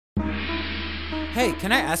Hey,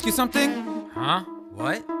 can I ask you something? Huh?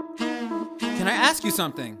 What? Can I ask you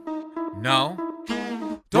something? No.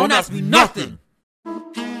 Don't ask me nothing!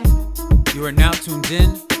 You are now tuned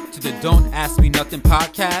in to the Don't Ask Me Nothing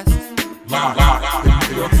podcast.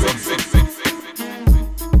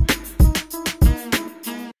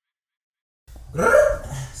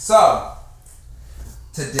 So,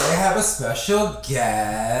 today I have a special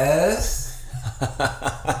guest.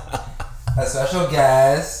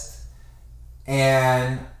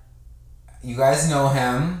 And you guys know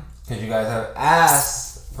him because you guys have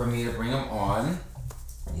asked for me to bring him on.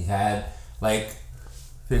 He had like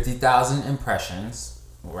 50,000 impressions,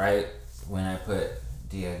 right? When I put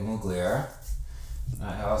Diego Mugler.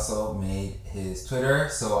 I also made his Twitter,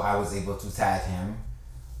 so I was able to tag him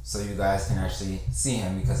so you guys can actually see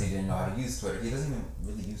him because he didn't know how to use Twitter. He doesn't even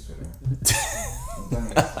really use Twitter.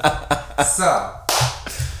 So,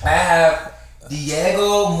 I have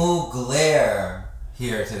Diego Mugler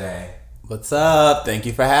here today. What's up? Thank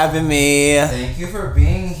you for having me. Thank you for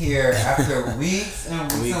being here after weeks and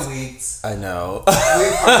weeks. I know.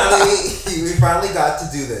 we finally got to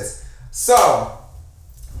do this. So,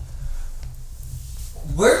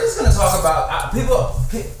 we're just gonna talk about people.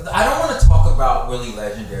 I don't want to talk about really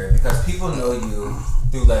Legendary because people know you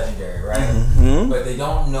through Legendary, right? Mm-hmm. But they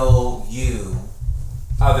don't know you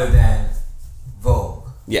other than Vogue.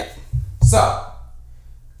 Yeah. So,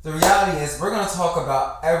 the reality is we're gonna talk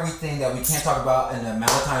about everything that we can't talk about in the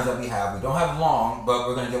amount of times that we have. We don't have long, but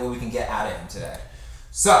we're gonna get what we can get out of him today.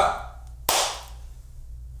 So,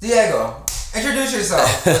 Diego, introduce yourself.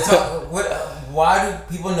 Why do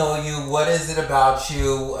people know you? What is it about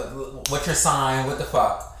you? What's your sign? What the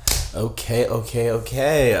fuck? Okay. For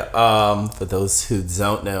those who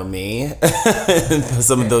don't know me, for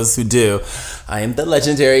some of those who do, I am the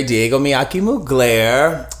legendary Diego Miyake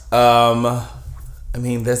Mugler. I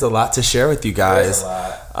mean, there's a lot to share with you guys.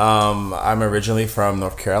 I'm originally from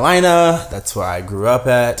North Carolina. That's where I grew up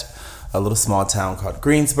at, a little small town called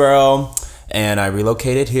Greensboro. And I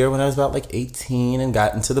relocated here when I was about like 18 and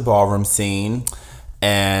got into the ballroom scene.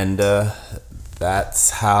 And that's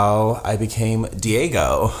how I became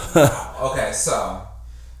Diego. Okay, so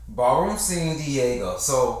ballroom scene Diego.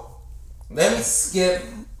 So let me skip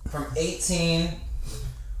from 18.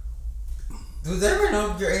 Do they ever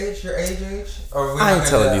know your age? Or I ain't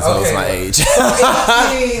telling these hoes my age. So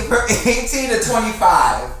from 18 to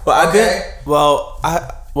 25. Well,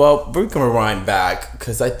 we can rewind back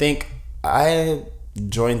because I think I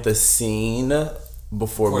joined the scene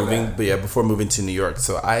before moving to New York.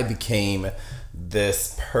 So I became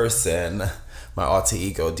this person, my alter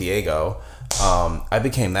ego, Diego. I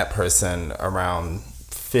became that person around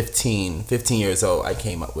 15 years old. I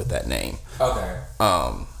came up with that name. Okay.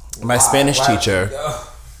 My Spanish teacher,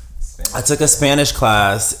 I took a Spanish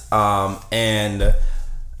class, and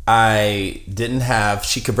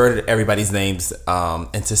she converted everybody's names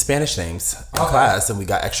into Spanish names in class, and we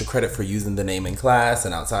got extra credit for using the name in class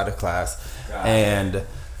and outside of class. And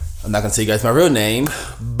I'm not gonna tell you guys my real name,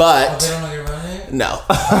 but they don't know your real name? No.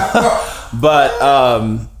 But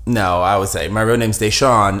no, I would say my real name's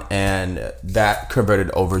Deshawn, and that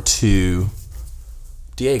converted over to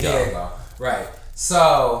Diego. Right.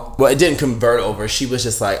 So, well, it didn't convert over. She was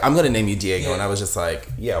just like, I'm gonna name you Diego, and I was just like,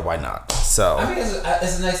 yeah, why not? So I mean, it's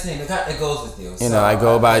a nice name. It goes with you. You know, I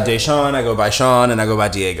go by Deshawn, I go by Sean, and I go by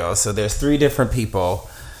Diego. So there's 3 different people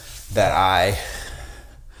that I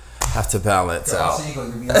have to balance out.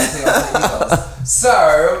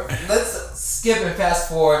 So let's skip and fast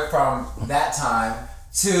forward from that time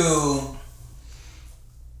to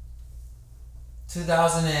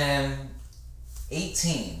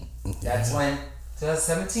 2018. That's when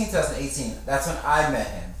 2017, 2018. That's when I met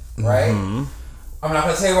him, right? Mm-hmm. I'm not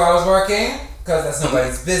gonna tell you where I was working because that's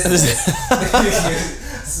nobody's business.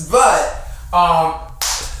 But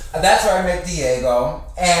that's where I met Diego,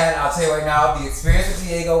 and I'll tell you right now, the experience with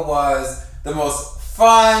Diego was the most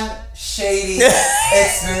fun, shady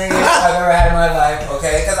experience I've ever had in my life.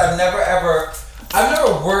 Okay, because I've never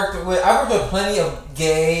worked with plenty of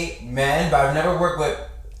gay men, but I've never worked with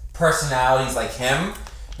personalities like him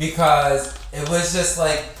because it was just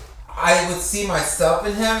like I would see myself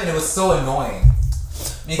in him, and it was so annoying.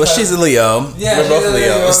 Well, she's a Leo. Yeah, we're both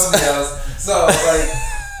Leos. So like,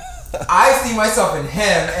 I see myself in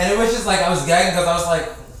him, and it was just like I was gagging because I was like,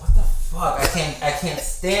 "What the fuck? I can't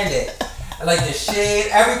stand it." Like the shade,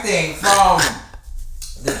 everything from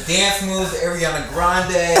the dance moves, Ariana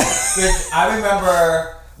Grande. I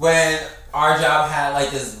remember when our job had like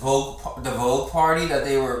the Vogue party that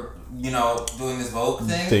they were, doing this Vogue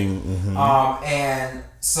thing. Mm-hmm. And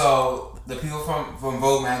so the people from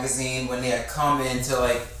Vogue magazine, when they had come in to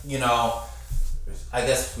I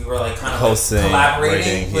guess we were like kind of hosting, like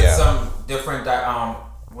collaborating with yeah. some different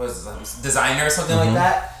designer or something like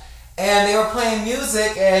that. And they were playing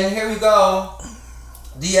music, and here we go,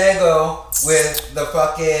 Diego with the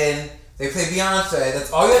fucking. They play Beyonce.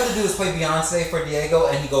 That's all you have to do is play Beyonce for Diego,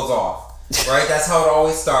 and he goes off. Right? That's how it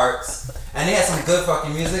always starts. And they had some good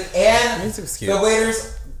fucking music, and music's cute. The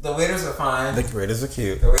waiters are fine. The waiters are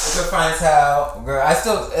cute. The waiters are fine as hell. Girl, I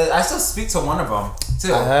still speak to one of them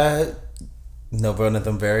too. I know one of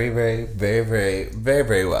them very, very, very, very, very,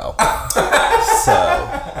 very well. So,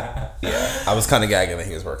 yeah, I was kind of gagging that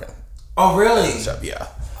he was working. Oh, really? Yeah.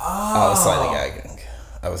 Oh. I was slightly gagging.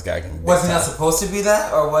 I was gagging. Was he not supposed to be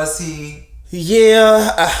that, or was he?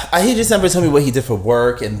 Yeah, he just never told me what he did for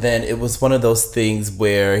work, and then it was one of those things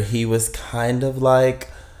where he was kind of like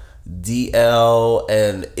DL,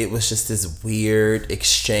 and it was just this weird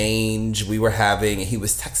exchange we were having, and he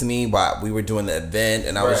was texting me while we were doing the event,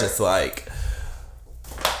 and I was just like,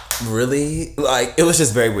 really? Like, it was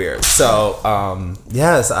just very weird. So,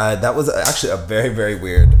 yes, that was actually a very, very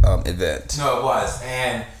weird event. No, it was.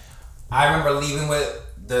 And I remember leaving with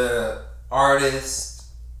the artist's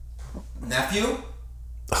nephew.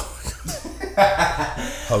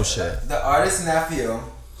 Oh, shit. The artist's nephew.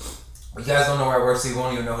 You guys don't know where I work, so you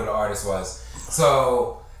won't even know who the artist was.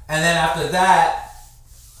 So, and then after that,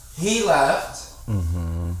 he left.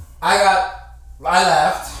 Mm-hmm. I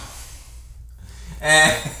left.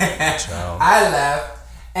 And I left.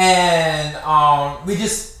 And we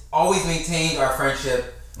just always maintained our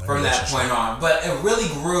friendship from that point on. But it really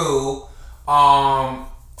grew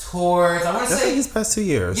towards, I want to say, these past 2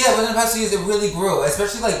 years. Yeah, within the past 2 years, it really grew.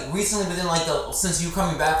 Especially like recently, within like since you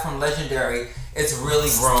coming back from Legendary, it's really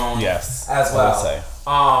grown. Yes, as well. I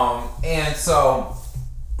would say. And so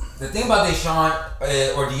the thing about Deshaun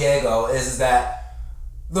or Diego is that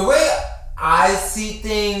the way I see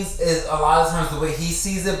things is a lot of times the way he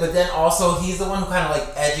sees it, but then also he's the one who kind of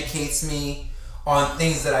like educates me on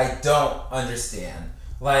things that I don't understand,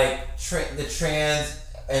 like the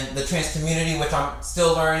trans community, which I'm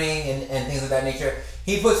still learning, and things of that nature.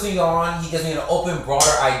 He puts me on. He gives me an open,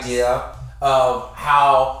 broader idea of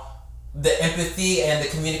how the empathy and the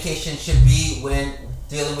communication should be when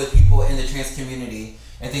dealing with people in the trans community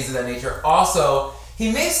and things of that nature. Also,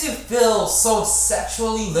 he makes you feel so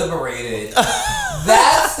sexually liberated.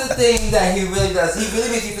 That's the thing that he really does. He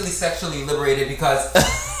really makes you feel sexually liberated because,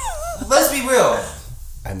 let's be real.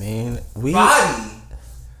 I mean, body.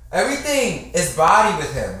 Everything is body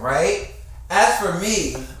with him, right? As for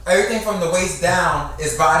me, everything from the waist down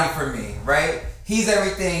is body for me, right? He's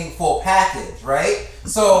everything full package, right?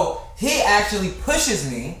 So he actually pushes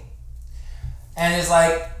me and is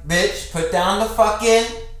like, bitch, put down the fucking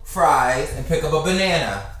fries and pick up a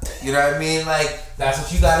banana. You know what I mean? Like, that's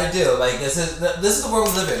what you gotta do. Like, this is the world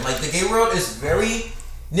we live in. Like, the gay world is very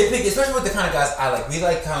nitpicky, especially with the kind of guys I like. We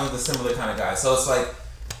like kind of the similar kind of guys. So it's like,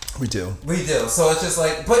 we do. So it's just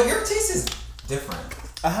like, but your taste is different.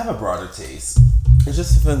 I have a broader taste. It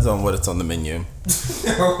just depends on what it's on the menu.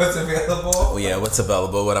 Or what's available. Oh yeah, what's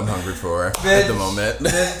available, what I'm hungry for at the moment.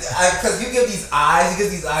 Because you give these eyes, you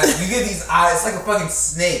give these eyes, it's like a fucking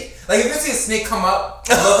snake. Like, if you see a snake come up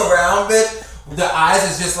and look around, bitch, the eyes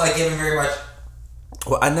is just like giving very much.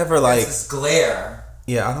 Well, I never like this glare.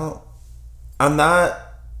 Yeah, I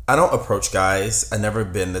don't approach guys. I've never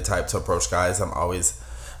been the type to approach guys.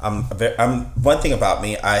 I'm one thing about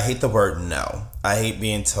me, I hate the word no. I hate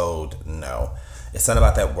being told no. It's not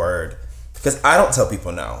about that word, because I don't tell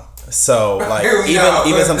people no. So like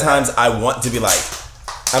even sometimes I want to be like,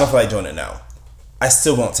 I don't feel like doing it now. I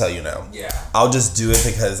still won't tell you no. Yeah. I'll just do it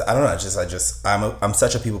because I don't know. I'm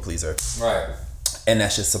such a people pleaser. Right. And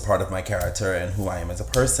that's just a part of my character and who I am as a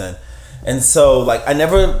person. And so, like, I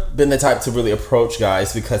never been the type to really approach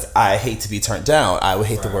guys because I hate to be turned down. I would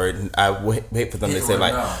hate the word. I would hate for them to say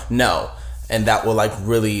like no, and that will like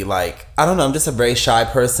really like, I don't know. I'm just a very shy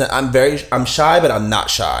person. I'm shy, but I'm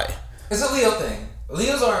not shy. It's a Leo thing.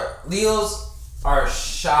 Leos are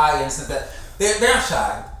shy in the sense that they're not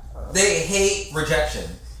shy. They hate rejection,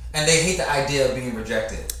 and they hate the idea of being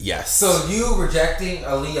rejected. Yes. So you rejecting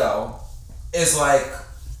a Leo is like,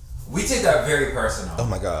 we take that very personal. Oh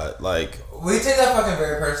my God, like, we take that fucking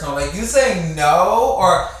very personal. Like, you saying no,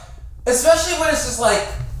 or especially when it's just like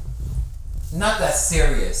not that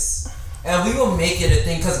serious, and we will make it a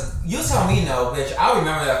thing. Cause you tell me no, bitch, I'll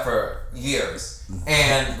remember that for years.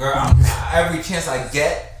 And girl, every chance I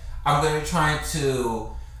get, I'm gonna be trying to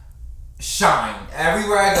shine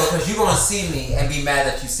everywhere I go, cause you're gonna see me and be mad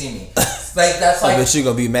that you see me. Like, that's like, but you're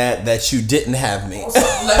gonna be mad that you didn't have me. So,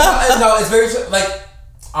 like, no, it's very like.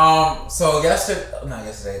 So not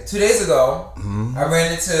yesterday, 2 days ago, I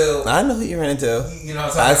ran into. I know who you ran into. You know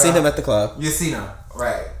what I'm talking I've about? seen him at the club. You've seen him,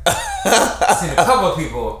 right? I've seen a couple of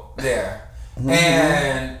people there,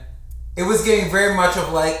 and it was getting very much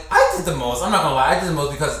of like I did the most. I'm not gonna lie, I did the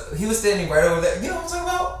most because he was standing right over there. You know what I'm talking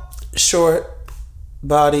about? Short,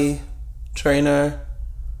 body, trainer.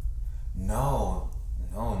 No.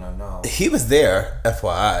 He was there,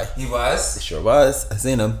 FYI. He was? He sure was. I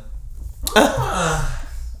seen him.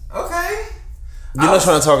 Okay. You know what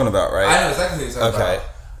I'm talking about, right? I know exactly what you're talking about.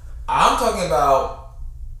 I'm talking about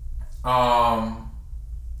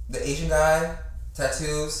the Asian guy,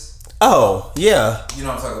 tattoos. Oh, yeah. You know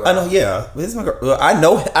what I'm talking about. I know, yeah. This is my girl. Well,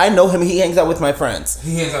 I know him. He hangs out with my friends.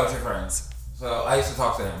 He hangs out with your friends. So I used to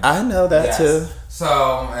talk to him. I know that too.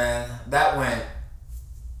 So, and that went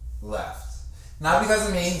left. Not because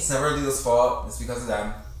of me. It's never Leo's fault. It's because of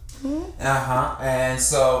them. And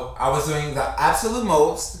so I was doing the absolute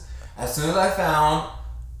most. As soon as I found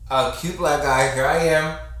a cute black guy, here I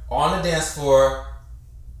am on the dance floor,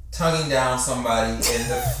 tonguing down somebody in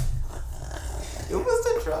the. It was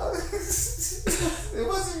the drugs. It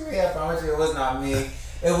wasn't me. I promise you, it was not me.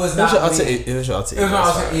 It was not me. It was your alter ego. It was my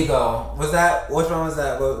alter ego. Was that? Which one was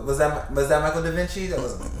that? Was that Michael Da Vinci? That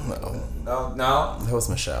was no. That was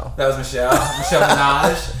Michelle. That was Michelle. Michelle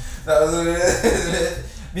Minaj. That was what it is.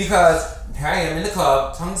 Because here I am in the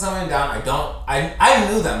club, tonguing someone down. I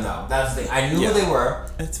knew them though. That's the thing. I knew who they were.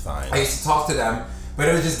 It's fine. I used to talk to them, but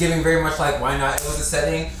it was just giving very much like, why not? It was a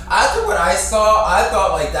setting. After what I saw, I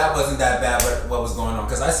thought like that wasn't that bad. What was going on?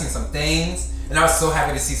 Because I seen some things, and I was so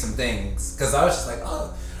happy to see some things. Because I was just like,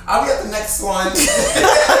 oh, I'll be at the next one.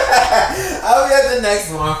 I'll be at the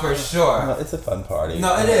next one for sure. No, it's a fun party.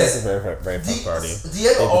 No, it is. It's a very, very fun party.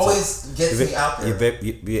 Diego always gets me out there.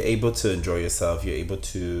 You're able to enjoy yourself. You're able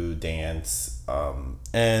to dance,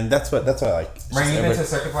 and that's what I like. Bring you into a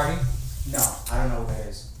circuit party? No, I don't know what that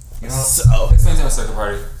is. You know, so explain to a circuit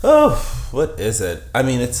party. Oh, what is it? I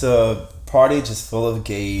mean, it's a party just full of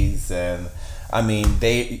gays, and I mean,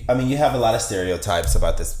 you have a lot of stereotypes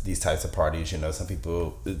about these types of parties. You know, some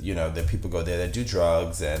people, that people go there that do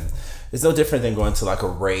drugs, and it's no different than going to like a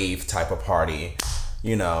rave type of party.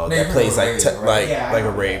 That plays like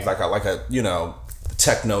a rave, like a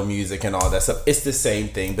techno music and all that stuff. It's the same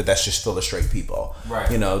thing, but that's just full of straight people. Right.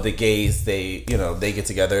 The gays, they get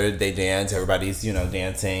together, they dance, everybody's,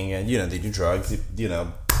 dancing, and, they do drugs, They're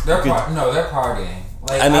partying.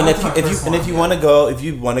 Like, I mean, if you want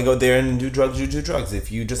to go there and do drugs, you do drugs.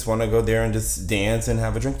 If you just want to go there and just dance and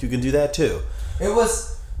have a drink, you can do that too.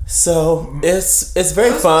 So it's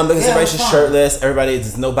very fun because everybody's just shirtless.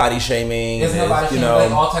 There's no body shaming. There's no body shaming. Like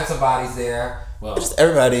all types of bodies there. Well, just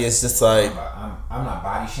everybody is just like. I'm not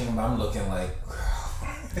body shaming, but I'm looking like.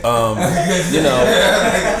 I'm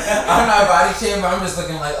not body shaming, but I'm just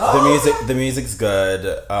looking like. Oh. The music's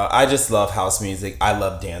good. I just love house music. I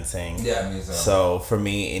love dancing. Yeah, me too. So for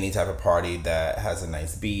me, any type of party that has a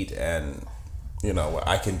nice beat and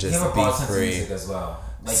I can just be free. Music as well.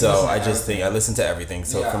 Like, so I just think I listen to everything.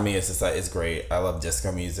 So for me, it's just like it's great. I love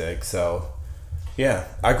disco music. So yeah,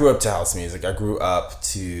 I grew up to house music. I grew up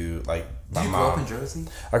to like my mom. Did you grow up in Jersey?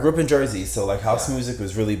 I grew up in Jersey, so like house music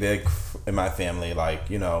was really big in my family.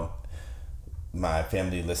 Like my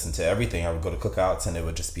family listened to everything. I would go to cookouts and it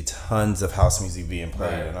would just be tons of house music being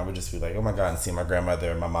played, and I would just be like, oh my god, and see my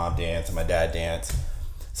grandmother and my mom dance and my dad dance.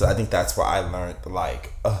 So I think that's why I learned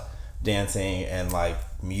like dancing and like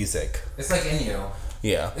music. It's like in you.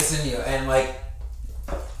 Yeah. It's in you. And like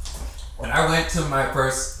when I went to my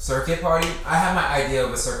first circuit party, I had my idea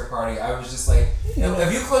of a circuit party. I was just like,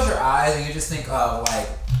 if you close your eyes and you just think of like,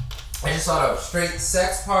 I just thought of straight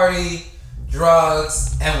sex party,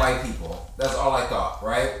 drugs, and white people. That's all I thought,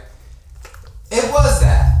 right? It was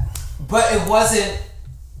that. But it wasn't,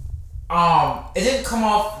 it didn't come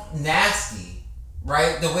off nasty,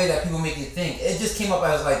 right? The way that people make you think. It just came up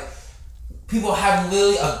as like, people having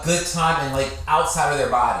literally a good time and like outside of their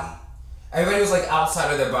body. Everybody was like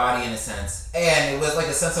outside of their body in a sense. And it was like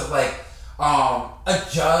a sense of like a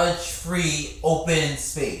judge-free open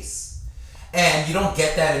space. And you don't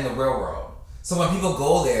get that in the real world. So when people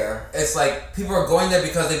go there, it's like people are going there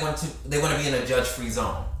because they want to be in a judge-free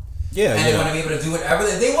zone. Yeah. And they want to be able to do whatever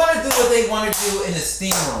they want to do what they want to do in the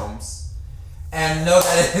steam rooms. And know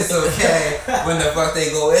that it's okay when the fuck they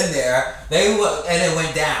go in there. And it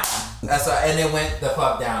went down. That's why, and it went the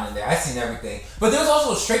fuck down in there. I seen everything, but there's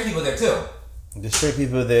also straight people there too. There's straight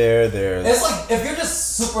people there. It's like if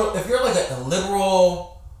you're like a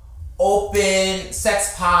liberal, open,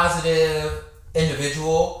 sex positive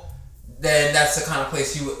individual, then that's the kind of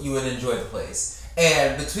place you would enjoy the place.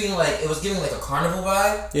 And between like it was giving like a carnival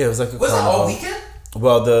vibe. Yeah, it was like a was carnival. it all weekend?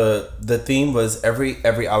 Well, the theme was every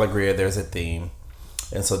Alegria there's a theme,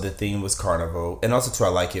 and so the theme was carnival, and also too I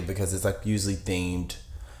like it because it's like usually themed,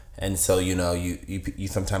 and so you know you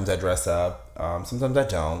sometimes I dress up, sometimes I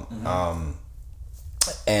don't,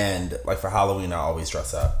 and like for Halloween I always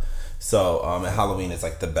dress up. So and Halloween is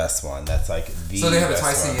like the best one. That's like the So they have it best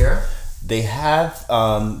twice one. a year? They have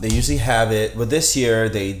they usually have it, but this year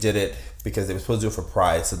they did it because they were supposed to do it for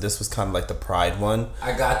Pride. So this was kind of like the Pride one.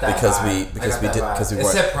 I got that because vibe. It weren't,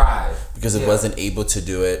 said Pride because it wasn't able to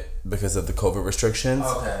do it because of the COVID restrictions.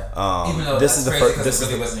 Okay. Even though this is the first. This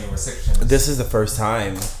really wasn't any restrictions. This is the first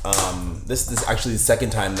time. This is actually the second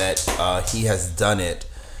time that he has done it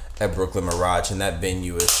at Brooklyn Mirage, and that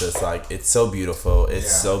venue is just like it's so beautiful.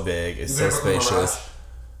 It's so big. It's so spacious.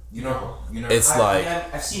 You know. It's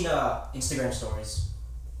I've seen Instagram stories.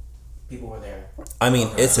 People were there. I mean,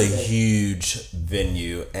 it's a huge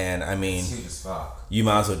venue, and I mean, it's huge as fuck. You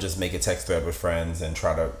might as well just make a text thread with friends and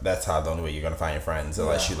try to. That's how the only way you're gonna find your friends,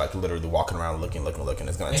 unless you like literally walking around looking. It's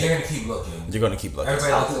gonna. And you're gonna keep looking. You're gonna keep looking. It's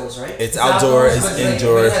outdoors, right? It's outdoors. It's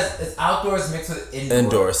indoors. It's outdoors mixed with indoors.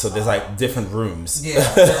 Indoors, so there's like different rooms. Yeah,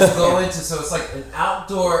 that you go into. So it's like an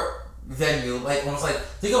outdoor venue, like almost like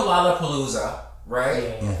think of Lollapalooza, right?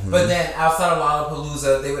 Yeah. Mm-hmm. But then outside of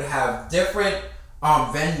Lollapalooza, they would have different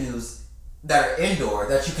venues that are indoor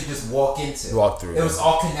that you could just walk into. Walk through. It was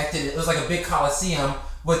all connected. It was like a big coliseum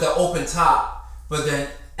with an open top, but then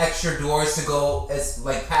extra doors to go as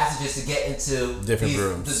like passages to get into different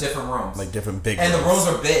rooms. The different rooms, like different big. And rooms. the rooms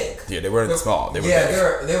were big. Yeah, they weren't small. They were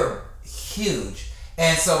big. they were huge,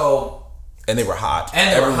 and so. And they were hot.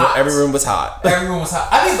 And they were hot. Every room was hot. Every room was hot.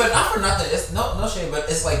 I mean, but not for nothing. It's no shade, but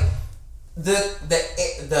it's like the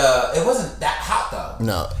it wasn't that hot though.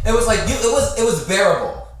 No. It was like it was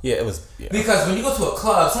bearable. Yeah, it was. Yeah. Because when you go to a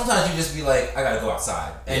club, sometimes you just be like, I gotta go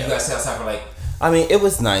outside, and you gotta stay outside for like. I mean, it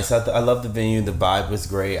was nice. I loved the venue. The vibe was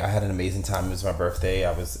great. I had an amazing time. It was my birthday.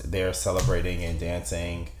 I was there celebrating and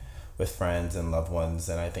dancing with friends and loved ones,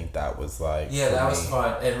 and I think that was like that was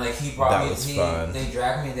fun. And like he brought me, fun. They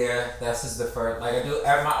dragged me there. That's just the first. Like I do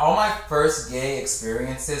all my first gay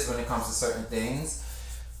experiences when it comes to certain things.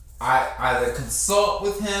 I either consult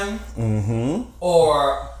with him,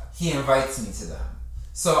 or he invites me to them.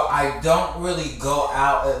 So I don't really go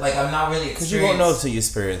out. Like I'm not really because you won't know until you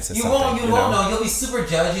experience it. You won't know. You'll be super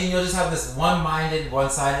judgy, and you'll just have this one-minded,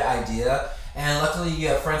 one-sided idea. And luckily, you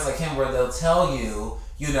have friends like him where they'll tell you.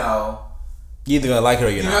 You know, you're either gonna like it or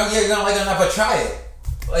you're not. You're gonna like it or not, but try it.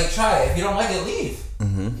 Like, try it. If you don't like it, leave.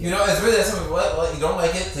 Mm-hmm. You know, it's really that simple. Well, you don't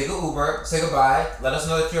like it, take an Uber, say goodbye, let us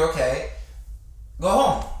know that you're okay, go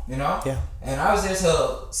home, you know? Yeah. And I was there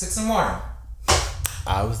till 6 in the morning.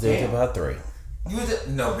 I was there till about 3. You were there?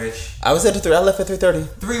 No, bitch. I was there till 3. I left at 3:30.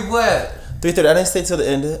 3 what? 3:30. I didn't stay till the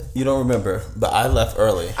end. You don't remember, but I left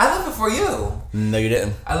early. I left before you. No, you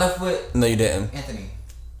didn't. I left with... No, you didn't. Anthony.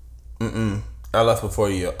 Mm-mm. I left before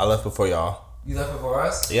you. I left before y'all. You left before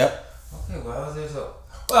us? Yep. Okay, well, I was there so...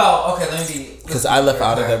 Well, okay, let me be... Because I left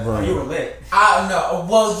out of that room. Oh, you were lit. No,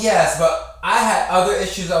 well, yes, but I had other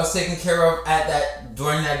issues I was taking care of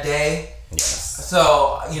during that day. Yes.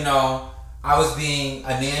 So, you know, I was being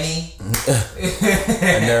a nanny.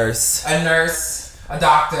 A nurse. A nurse. A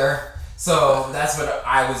doctor. So that's what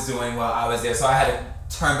I was doing while I was there. So I had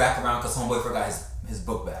to turn back around because homeboy forgot his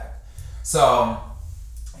book bag. So,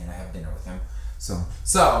 and I have dinner with him.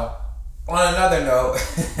 So on another note.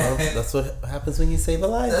 Well, that's what happens when you save a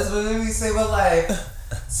life. That's what we save a life.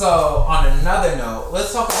 So on another note,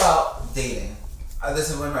 let's talk about dating. This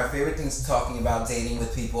is one of my favorite things, talking about dating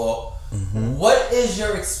with people. Mm-hmm. What is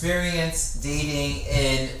your experience dating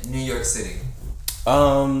in New York City?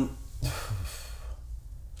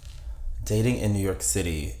 Dating in New York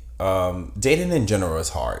City. Dating in general is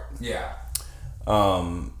hard. Yeah.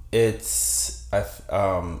 It's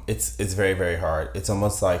very, very hard. It's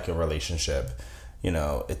almost like a relationship. You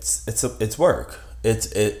know, it's work.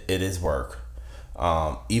 It is work.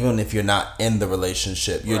 Even if you're not in the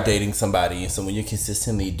relationship, you're dating somebody. So when you're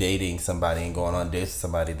consistently dating somebody and going on dates with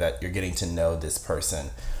somebody, that you're getting to know this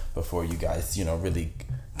person before you guys, you know, really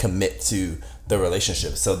commit to the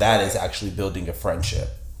relationship. So that is actually building a friendship,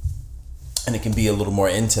 and it can be a little more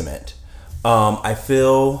intimate. I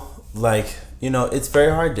feel like, you know, it's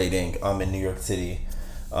very hard dating in New York City.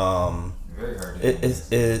 Very hard dating.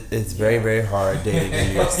 It's very, very hard dating in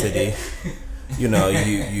New York City. You know,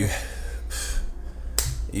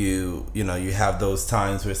 you know, you have those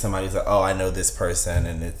times where somebody's like, oh, I know this person,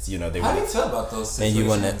 and it's, you know, they. How do you feel about those situations? And you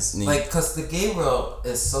want to, because the gay world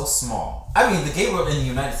is so small. I mean, the gay world in the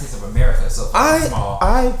United States of America is so small.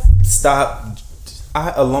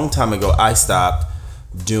 A long time ago, I stopped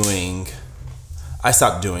doing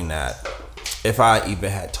that. if I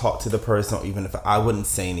even had talked to the person, or even if I wouldn't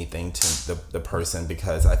say anything to the person,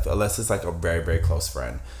 because I feel, unless it's like a very, very close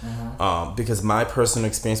friend. Because my personal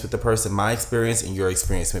experience with the person, my experience and your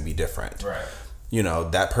experience may be different. Right. You know,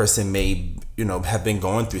 that person may, you know, have been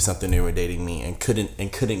going through something. They were dating me and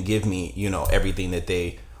couldn't give me, you know, everything that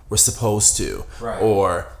they were supposed to. Right.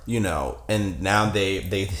 Or, you know, and now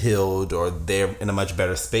they've healed, or they're in a much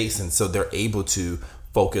better space, and so they're able to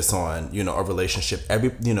focus on, you know, a relationship.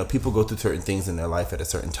 People go through certain things in their life at a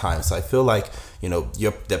certain time. So I feel like, you know,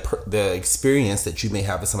 the experience that you may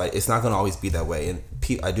have with somebody, it's not going to always be that way. And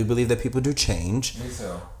I do believe that people do change. Me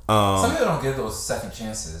too. Some people don't give those second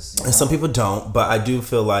chances. You know? And some people don't, but I do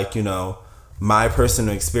feel like, you know, my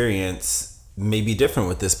personal experience may be different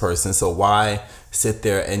with this person. So why sit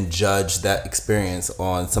there and judge that experience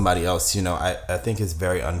on somebody else? You know, I think it's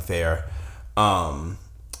very unfair.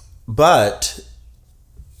 But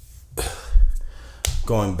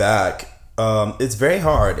going back, it's very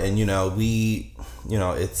hard. And, you know,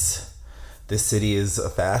 this city is a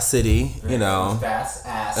fast city, you know. Fast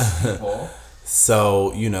ass people.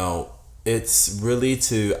 So, you know, it's really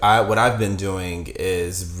what I've been doing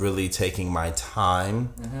is really taking my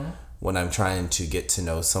time when I'm trying to get to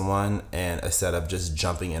know someone, and instead of just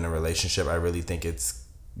jumping in a relationship, I really think it's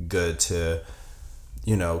good to,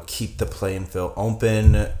 you know, keep the playing field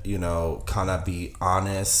open, you know, kind of be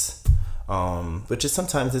honest. But just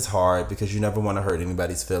sometimes it's hard because you never want to hurt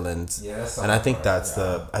anybody's feelings. Yeah, that's and I think that's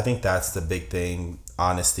the big thing.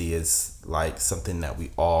 Honesty is like something that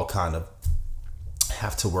we all kind of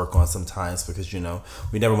have to work on sometimes, because, you know,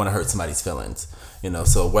 we never want to hurt somebody's feelings, you know.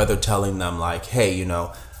 So whether telling them like, hey, you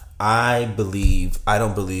know, I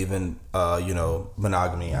don't believe in you know,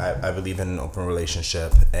 monogamy. I believe in an open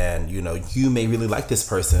relationship, and, you know, you may really like this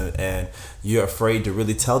person and you're afraid to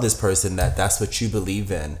really tell this person that that's what you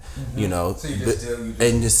believe in, you know. So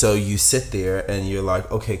so you sit there and you're like,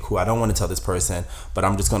 okay, cool, I don't want to tell this person, but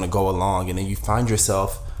I'm just going to go along, and then you find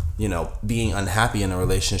yourself, you know, being unhappy in a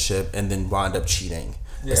relationship and then wind up cheating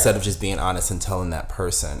instead of just being honest and telling that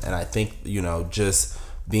person. And I think, you know, just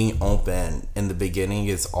being open in the beginning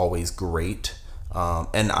is always great.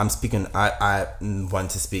 And I'm speaking, I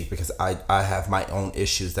want to speak because I have my own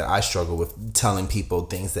issues that I struggle with telling people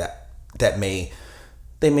things that they may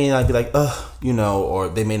not be like, you know, or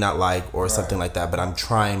they may not like, or something like that, but I'm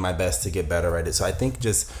trying my best to get better at it. So I think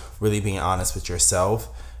just really being honest with yourself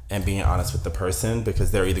and being honest with the person,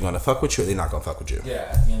 because they're either going to fuck with you or they're not going to fuck with you.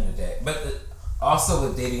 Yeah, at the end of the day. But also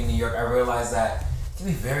with dating in New York, I realized that it can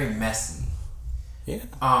be very messy. Yeah.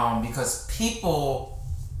 Because people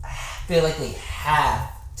feel like they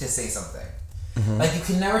have to say something. Like, you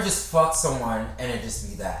can never just fuck someone and it just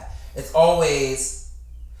be that. It's always,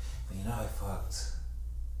 you know, I fucked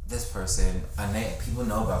this person. People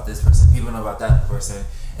know about this person. People know about that person.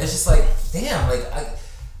 It's just like, damn, like,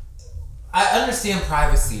 I understand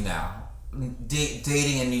privacy now.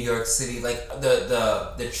 Dating in New York City, like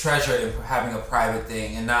the treasure in having a private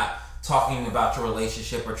thing and not talking about your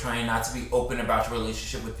relationship, or trying not to be open about your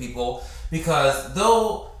relationship with people, because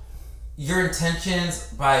though your intentions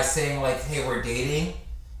by saying like, hey, we're dating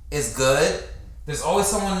is good, there's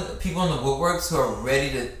always people in the woodworks who are ready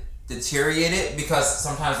to deteriorate it, because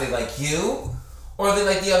sometimes they like you or they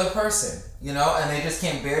like the other person, you know, and they just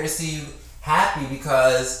can't bear to see you happy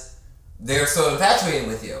because they're so infatuated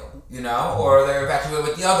with you, you know, or they're infatuated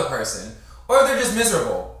with the other person, or they're just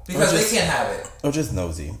miserable because they can't have it. Or just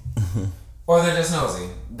nosy. Or they're just nosy.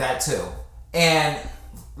 That too. And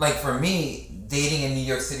like for me, dating in New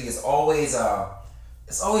York City is always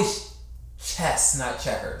it's always chess, not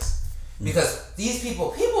checkers. Because these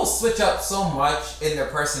people switch up so much in their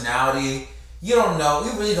personality. You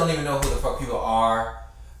really don't even know who the fuck people are,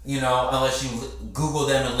 you know, unless you Google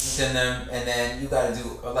them and LinkedIn them, and then you gotta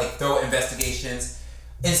do like throw investigations,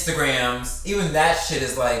 Instagrams, even that shit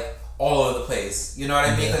is like all over the place. You know what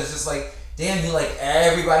I mean? Because it's just like, damn, you like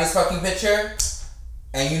everybody's fucking picture,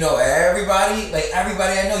 and you know everybody, like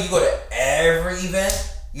everybody I know, you go to every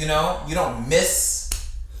event, you know, you don't miss.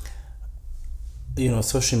 You know,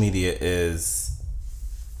 social media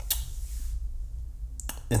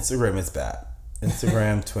Instagram is bad.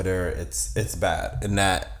 Instagram, Twitter, it's bad. And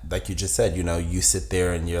that, like you just said, you know, you sit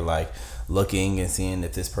there and you're like looking and seeing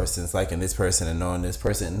if this person's liking this person and knowing this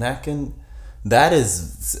person, and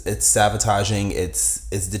it's sabotaging, it's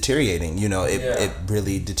deteriorating, you know, it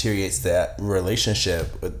really deteriorates that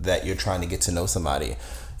relationship that you're trying to get to know somebody,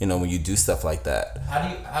 you know, when you do stuff like that.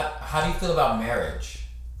 How do you feel about marriage?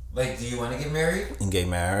 Like, do you want to get married? In gay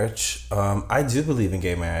marriage? I do believe in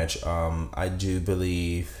gay marriage. I do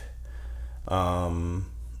believe in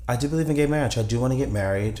gay marriage. I do want to get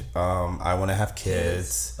married. I want to have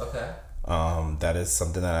kids. Okay. That is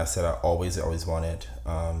something that I said I always wanted.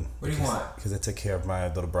 What do you want? Because I took care of my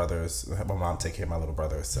little brothers. I had my mom take care of my little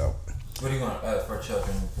brothers. So. What do you want for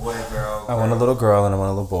children? Boy, girl? I want a little girl and I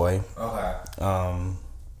want a little boy. Okay.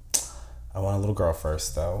 I want a little girl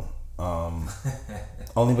first though.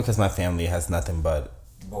 Only because my family has nothing but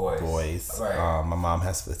boys. Right. My mom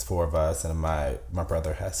it's 4 of us, and my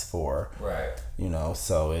brother has 4. Right.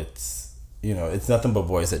 So it's nothing but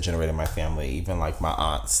boys that generated my family. Even like my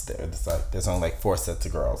aunts, there's only like 4 sets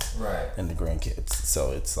of girls. Right. And the grandkids.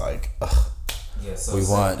 So it's like, ugh. Yeah. So we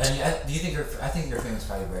want. And do you think I think your family's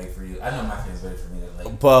probably ready for you? I know my family's ready for me to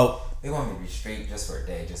like. Well. They want me to be straight just for a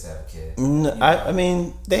day, just to have a kid. I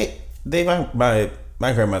mean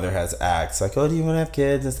my grandmother has asked like, oh, do you want to have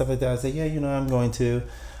kids and stuff like that? I said, yeah, I'm going to.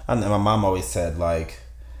 And my mom always said like,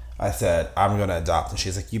 I said I'm gonna adopt, and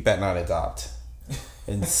she's like, you better not adopt.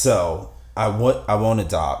 And so I won't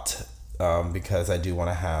adopt because I do want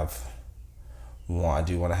to have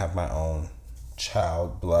my own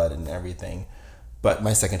child, blood and everything. But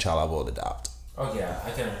my second child I will adopt. Oh yeah, I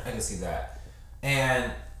can see that.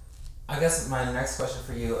 And I guess my next question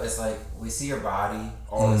for you is like, we see your body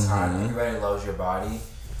all the time. Everybody loves your body.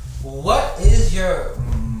 What is your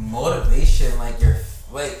motivation?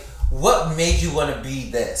 What made you want to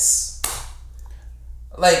be this?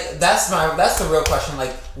 Like that's the real question.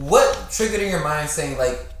 Like, what triggered in your mind saying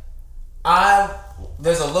like,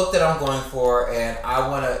 there's a look that I'm going for and I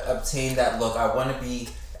want to obtain that look. I want to be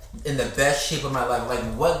in the best shape of my life. Like,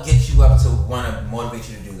 what gets you up to want to motivate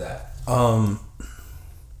you to do that?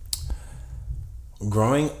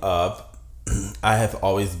 Growing up, I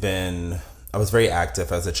was very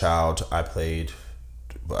active as a child. I played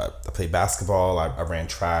basketball. I ran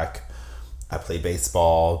track. I played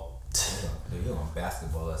baseball. You on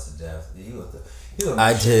basketball? That's the death.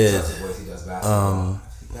 I did. He does basketball.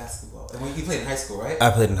 Basketball. And when you played in high school, right?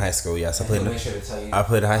 I played in high school. Yes, I played. Make sure to tell you. I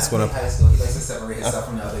played in high school. He likes to separate himself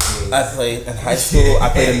from the other kids. I played in high school. I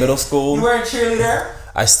played in middle school. You were a cheerleader?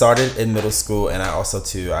 I started in middle school, and I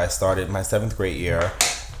started my 7th grade year,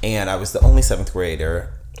 and I was the only 7th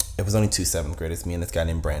grader. It was only 2 7th graders, me and this guy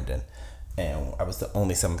named Brandon, and I was the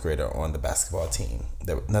only 7th grader on the basketball team.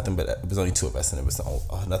 It was only 2 of us, and it was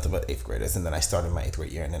nothing but 8th graders. And then I started my 8th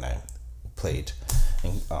grade year, and then I played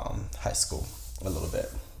in high school a little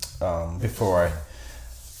bit before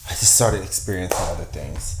I just started experiencing other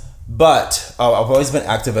things. But I've always been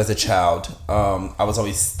active as a child. I was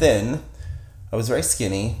always thin. I was very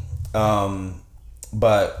skinny,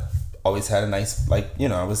 but always had a nice, I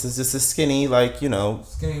was just a skinny,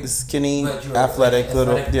 skinny athletic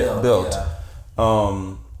little build.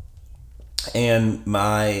 Yeah. And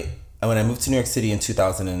when I moved to New York City in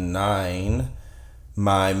 2009,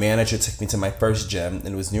 my manager took me to my first gym, and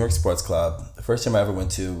it was New York Sports Club. The first gym I ever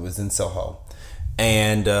went to was in Soho.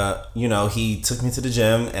 And, he took me to the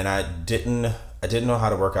gym, and I didn't know how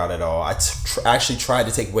to work out at all. I actually tried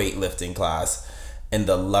to take weightlifting class in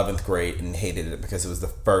the 11th grade and hated it because it was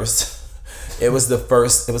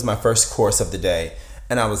my first course of the day.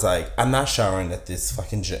 And I was like, I'm not showering at this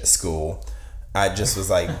fucking school. I just was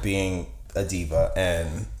like being a diva.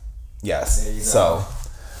 And yes, so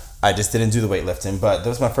I just didn't do the weightlifting. But that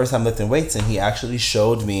was my first time lifting weights, and he actually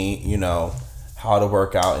showed me, how to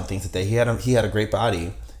work out and things like that. He had a great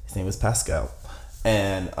body. His name was Pascal.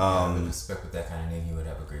 And I would expect with that kind of name he would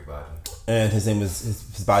have a great body. And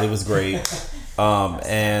his body was great.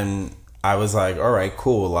 And I was like, all right,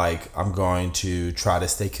 cool. Like, I'm going to try to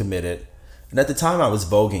stay committed. And at the time I was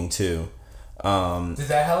voguing too. Did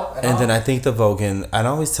that help at all? And then I think the voguing, I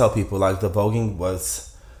always tell people like the voguing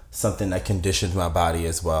was something that conditioned my body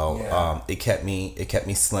as well. Yeah. It kept me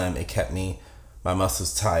slim. It kept my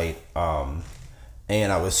muscles tight.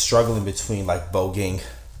 And I was struggling between like voguing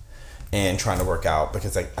and trying to work out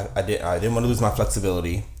because I didn't want to lose my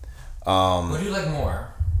flexibility. What do you like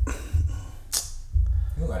more? You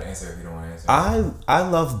don't gotta answer if you don't want to answer. I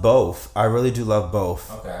love both. I really do love both.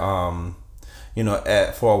 Okay.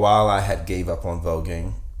 For a while I had gave up on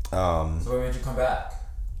voguing. So what made you come back?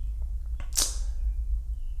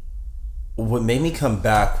 What made me come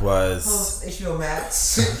back was HBO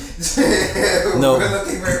Max. No. We're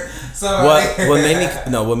looking for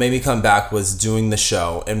what made me come back was doing the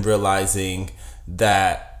show and realizing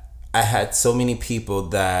that I had so many people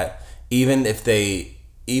that it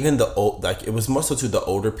was more so to the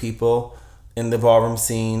older people in the ballroom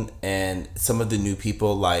scene, and some of the new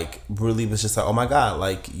people like really was just like, oh my God,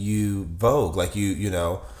 like you Vogue, like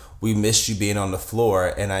we missed you being on the floor.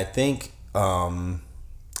 And I think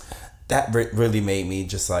that really made me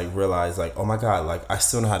just like realize like, oh my God, like I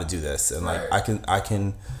still know how to do this, and like right. I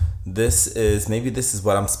can maybe this is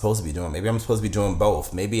what I'm supposed to be doing. Maybe I'm supposed to be doing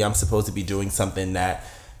both. Maybe I'm supposed to be doing something that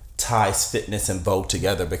ties fitness and Vogue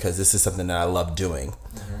together because this is something that I love doing.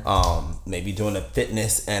 Maybe doing a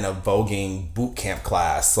fitness and a voguing boot camp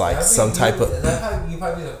class, like I think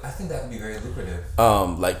that could be very lucrative.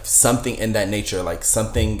 Like something in that nature, like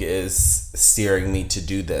something is steering me to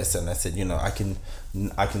do this, and I said, I can.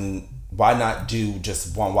 Why not do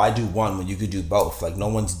just one? Why do one when you could do both? Like no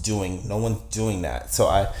one's doing that.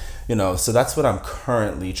 So so that's what I'm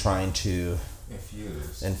currently trying to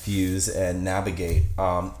infuse and navigate.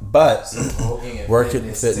 But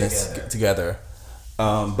working fitness together.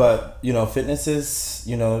 But fitness is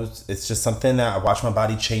it's just something that I watched my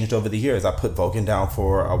body changed over the years. I put voguing down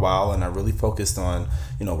for a while, and I really focused on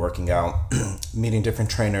working out, meeting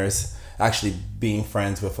different trainers, actually being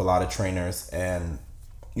friends with a lot of trainers, and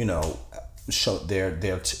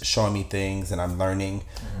they're showing me things, and I'm learning,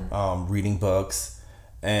 reading books,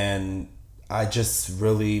 and I just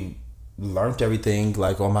really learned everything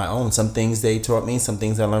like on my own. Some things they taught me, some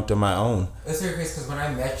things I learned on my own. It's very crazy because when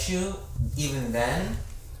I met you, even then,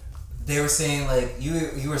 they were saying like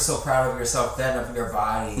you were so proud of yourself then, of your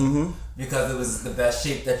body, because it was the best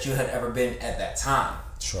shape that you had ever been at that time.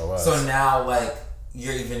 Sure was. So now like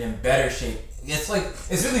you're even in better shape. It's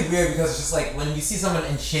really weird because it's just like when you see someone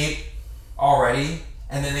in shape already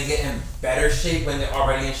and then they get in better shape when they're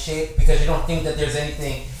already in shape because you don't think that there's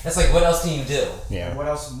anything. It's like, what else can you do? Yeah. What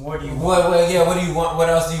else more do you want? What do you want? What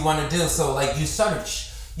else do you want to do? So like you started,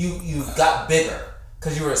 you got bigger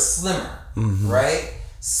because you were slimmer, right?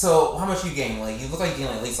 So how much you gained? Like you look like you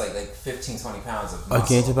gained at least like 15, 20 pounds of muscle. I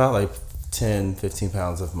gained about like 10, 15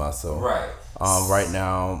 pounds of muscle. Right. Right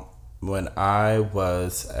now, when I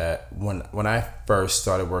first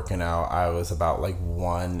started working out, I was about like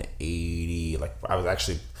 180. Like I was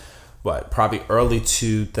actually, probably early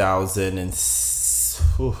 2000 and let's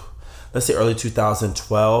say early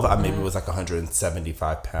 2012. I maybe was like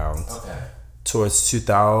 175 pounds. Okay. Towards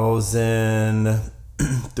 2000,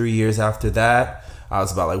 3 years after that, I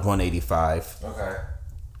was about like 185. Okay.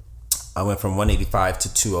 I went from 185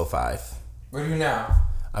 to 205. Where are you now?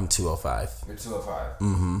 I'm 205. You're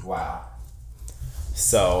 205. Wow.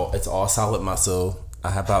 So it's all solid muscle.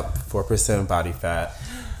 I have about 4% body fat.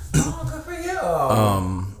 Oh, good for you.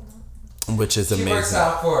 Which is amazing. She works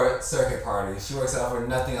out for circuit parties. She works out for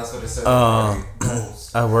nothing else but a circuit party.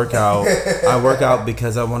 I work out. I work out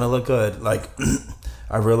because I want to look good. Like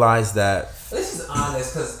I realized that. This is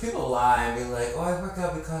honest because people lie and be like, "Oh, I work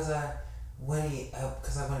out because I want to be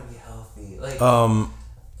healthy." Like,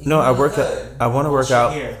 no, I work out. I want to work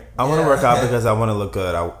out. I want to work out because I want to look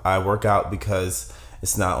good. I work out because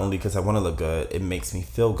it's not only because I want to look good. It makes me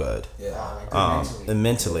feel good. Yeah. And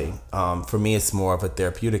mentally. For me, it's more of a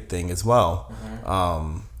therapeutic thing as well.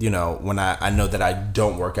 When I know that I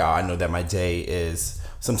don't work out, I know that my day is.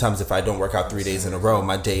 Sometimes if I don't work out 3 days in a row,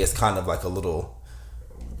 my day is kind of like a little.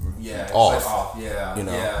 Off. Like off. Yeah.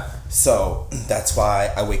 Yeah. So that's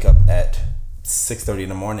why I wake up at 6:30 in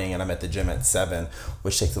the morning and I'm at the gym at 7,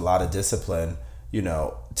 which takes a lot of discipline,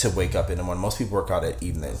 to wake up in the morning. Most people work out at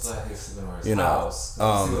evenings. It's like his house.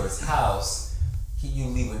 His house. You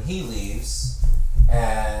leave when he leaves,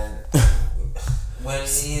 and when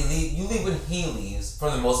you leave when he leaves for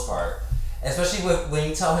the most part. Especially when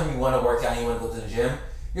you tell him you want to work out and you want to go to the gym,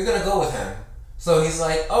 you're gonna go with him. So he's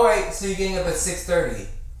like, all right, so you're getting up at 6:30,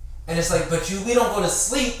 and it's like, but we don't go to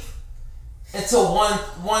sleep until 1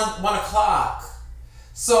 o'clock.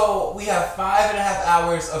 So we have 5.5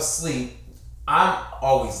 hours of sleep. I'm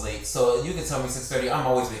always late, so you can tell me 6:30. I'm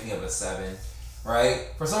always waking up at 7, right?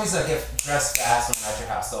 For some reason, I get dressed fast when I'm at your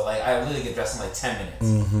house. So like, I literally get dressed in like 10 minutes,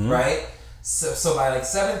 right? So by like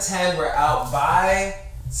 7:10, we're out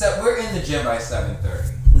we're in the gym by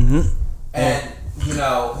 7:30, and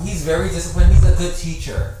he's very disciplined. He's a good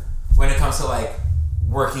teacher when it comes to like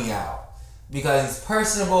working out because he's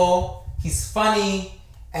personable. He's funny,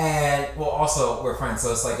 and also we're friends,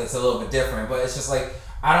 so it's a little bit different. But it's just like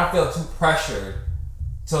I don't feel too pressured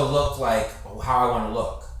to look like how I want to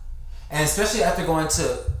look, and especially after going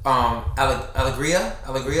to Alegria.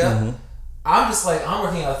 I'm just like I'm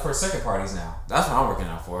working out for circuit parties now. That's what I'm working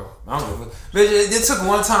out for. Bitch, it took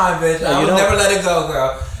one time, bitch. I will never let it go,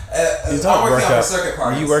 girl. You don't I'm working work out out for circuit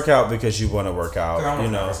parties. You work out because you want to work out. I'm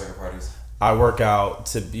working out for circuit parties. I work out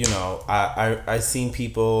to, I seen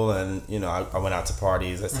people and, I went out to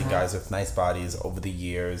parties. I see guys with nice bodies over the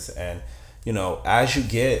years. And, as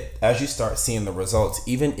you start seeing the results,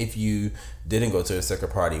 even if you didn't go to a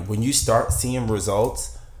circuit party, when you start seeing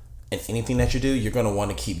results in anything that you do, you're going to want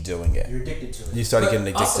to keep doing it. You're addicted to it. You start getting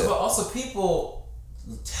addicted. But also people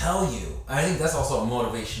tell you. I think that's also a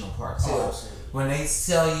motivational part too. Oh, absolutely. When they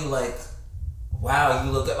tell you like, wow,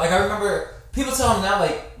 you look good. Like I remember people tell me now,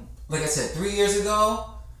 like I said, 3 years ago,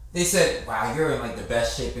 they said, wow, you're in like the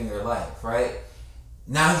best shape in your life, right?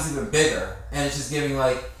 Now he's even bigger, and it's just giving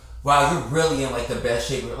like, wow, you're really in like the best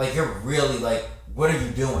shape. Like you're really like, what are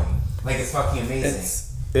you doing? Like it's fucking amazing.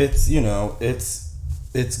 It's you know, it's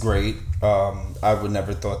great. I would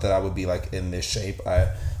never thought that I would be like in this shape. I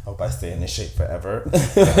hope I stay in this shape forever.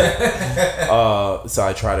 So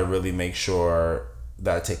I try to really make sure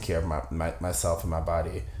that I take care of myself and my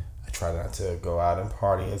body. I try not to go out and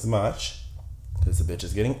party as much because the bitch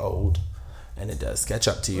is getting old, and it does catch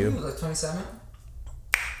up to you. What are you, like 27?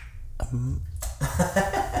 I'm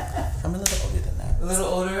a little older than that. A little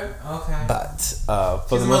older? Okay. But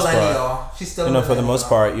for She's the most millennial. part, She's still you know, for the most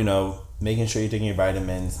millennial. part, you know, making sure you're taking your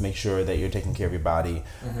vitamins, make sure that you're taking care of your body,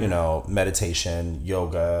 you know, meditation,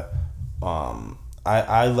 yoga.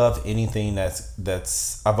 I love anything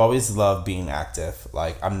that's I've always loved being active.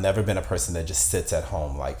 Like I've never been a person that just sits at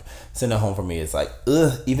home. Like sitting at home for me is like,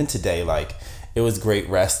 ugh. Even today, like it was great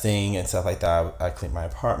resting and stuff like that. I cleaned my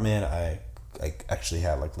apartment. I actually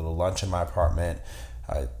had like little lunch in my apartment.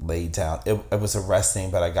 I laid down. It was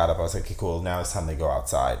arresting, but I got up. I was like, okay, cool. Now it's time to go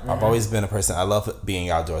outside. I've always been a person. I love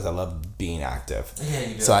being outdoors. I love being active. Yeah,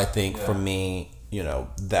 you do. So I think for me, you know,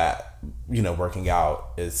 that, you know, working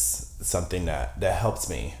out is something that helps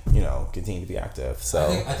me, you know, continue to be active. So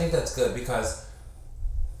I think that's good because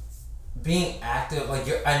being active, like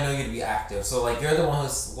I know you to be active. So like you're the one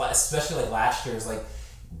who's, especially like last year, is like,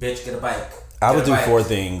 bitch, get a bike. I would do bike, 4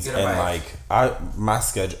 things get a and bike. like my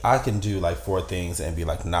schedule, I can do like 4 things and be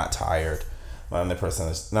like not tired. I'm the person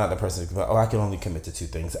that's not the person who's like, oh, I can only commit to 2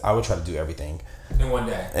 things. I would try to do everything In one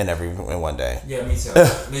day. in one day. Yeah, me too.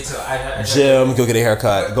 Me too. I Gym, go get a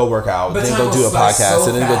haircut, go work out, But then time go do a goes by podcast, so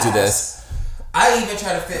and then go do fast. this. I even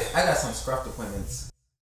try to fit. I got some scruffed appointments,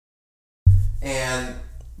 and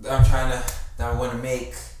I want to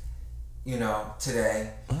make, you know,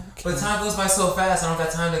 today. Okay. But time goes by so fast. I don't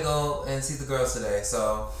got time to go and see the girls today,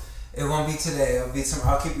 so it won't be today. It'll be some.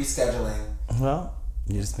 I'll keep rescheduling. Well,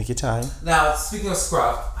 you just make your time. Now, speaking of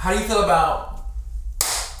scruff, how do you feel about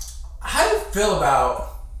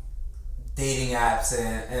dating apps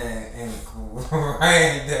and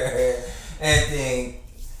Grindr and thing?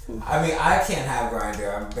 I mean, I can't have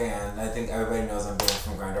Grindr. I'm banned. I think everybody knows I'm banned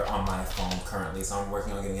from Grindr on my phone currently, so I'm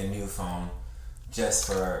working on getting a new phone just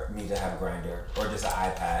for me to have Grindr or just an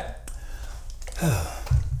iPad.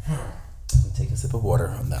 Take a sip of water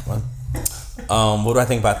on that one. What do I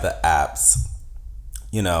think about the apps?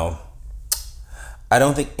 You know, I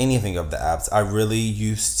don't think anything of the apps. I really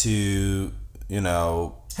used to, you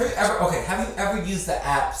know. Have you ever used the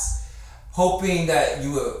apps hoping that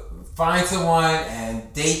you would find someone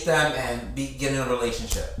and date them and get in a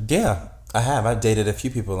relationship? Yeah, I have. I've dated a few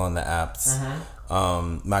people on the apps.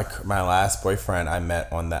 My last boyfriend I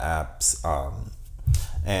met on the apps.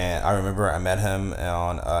 And I remember I met him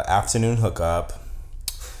on an afternoon hookup.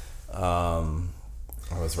 I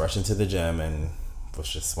was rushing to the gym and was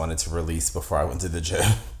just wanted to release before I went to the gym.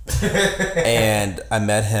 And I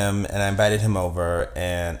met him and I invited him over,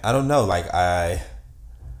 and I don't know, like I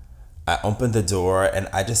opened the door and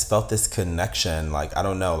I just felt this connection. Like I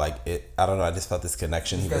don't know, I just felt this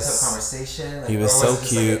connection. You guys have a conversation? Like, he was or so it just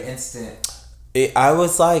cute. Like an instant?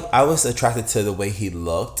 I was attracted to the way he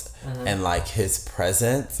looked and like his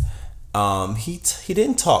presence. He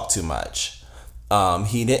didn't talk too much.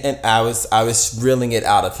 He didn't. I was reeling it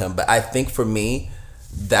out of him. But I think for me,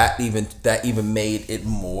 that even made it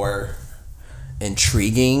more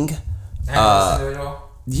intriguing. Have you listened to it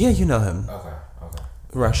all? Yeah, you know him, Okay.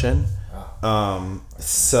 Russian. Oh.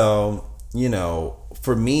 So you know,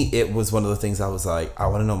 for me, it was one of the things I was like, I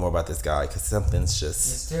want to know more about this guy because something's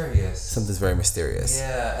very mysterious.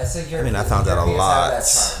 Yeah, I said I found out a lot.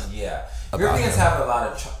 Yeah, about Europeans him. have a lot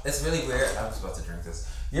of. It's really weird. I was about to drink this.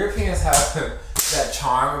 Europeans have that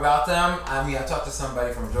charm about them. I mean, I talked to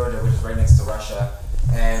somebody from Georgia, which is right next to Russia,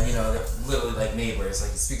 and you know, they're literally like neighbors.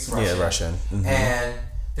 Like he speaks Russian. Yeah, Russian. Mm-hmm. And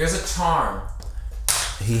there's a charm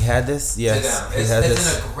He had this. to Yes, them. he had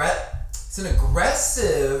this. It's an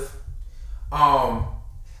aggressive. I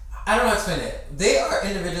don't know how to explain it. They are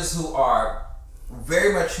individuals who are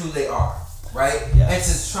very much who they are, right? Yes. And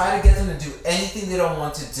to try to get them to do anything they don't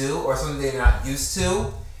want to do or something they're not used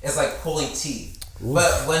to is like pulling teeth. Oof.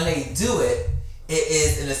 But when they do it, it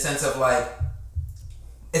is in a sense of like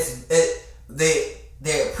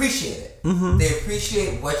they appreciate it. Mm-hmm. They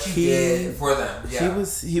appreciate what you did for them. Yeah.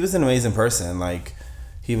 He was an amazing person. Like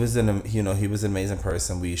he was an amazing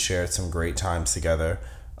person. We shared some great times together.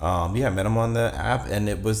 Yeah, I met him on the app, and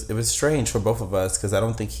it was strange for both of us because I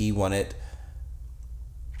don't think he wanted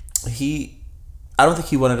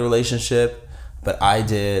a relationship, but I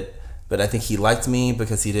did. But I think he liked me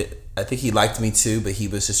because he did. I think he liked me too, but he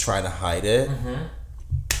was just trying to hide it. Mm-hmm.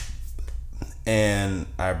 And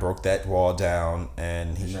I broke that wall down,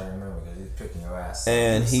 and I remember because he was picking your ass.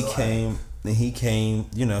 and he came. And he came.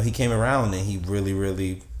 You know, he came around, and he really,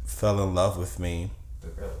 really fell in love with me.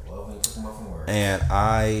 And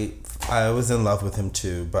I was in love with him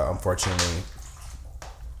too, but unfortunately,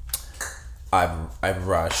 I've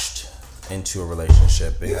rushed into a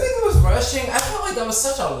relationship. You think it was rushing? I felt like that was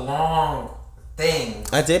such a long thing.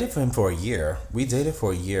 I dated for him for a year. We dated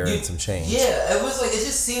for a year and some change. Yeah, it was like, it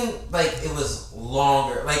just seemed like it was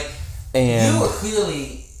longer. Like, and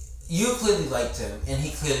you clearly liked him, and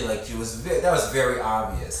he clearly liked you. That was very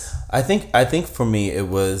obvious. I think for me it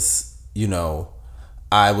was, you know,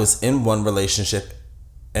 I was in one relationship,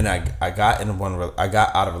 and I got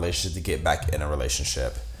out of a relationship to get back in a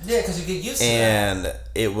relationship. Yeah, because you get used to that. And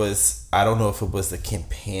it was, I don't know if it was the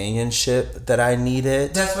companionship that I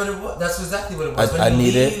needed. That's what it was. That's exactly what it was.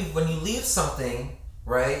 When you leave something,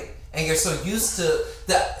 right, and you're so used to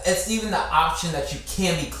that, it's even the option that you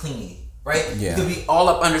can be clingy, right? Yeah. You could be all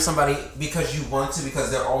up under somebody because you want to, because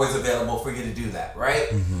they're always available for you to do that, right?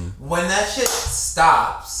 Mm-hmm. When that shit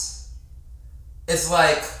stops, it's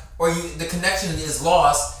like, the connection is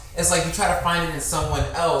lost. It's like you try to find it in someone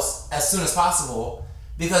else as soon as possible.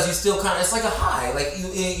 Because you still kind of, it's like a high. Like,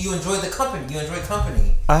 you enjoy the company. You enjoy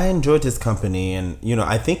company. I enjoyed his company. And, you know,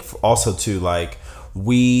 I think also, too, like,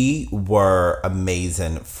 we were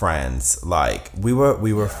amazing friends. Like, we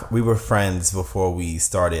were friends before we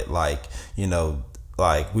started, like, you know,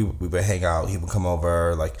 like, we would hang out. He would come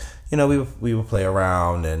over. Like, you know, we would play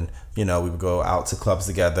around. And, you know, we would go out to clubs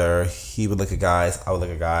together. He would look at guys. I would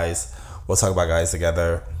look at guys. We'll talk about guys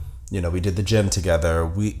together. You know, we did the gym together.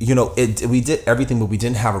 We did everything, but we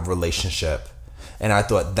didn't have a relationship. And I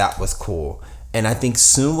thought that was cool. And I think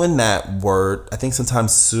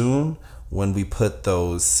sometimes soon when we put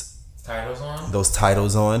those titles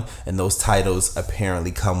on, and those titles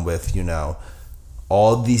apparently come with, you know,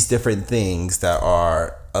 all these different things that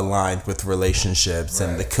are aligned with relationships, right,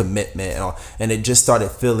 and the commitment and all. And it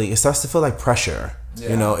starts to feel like pressure.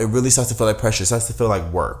 Yeah. You know, it really starts to feel like pressure. It starts to feel like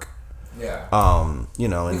work. Yeah. You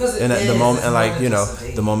know, and at the moment, and like, you know,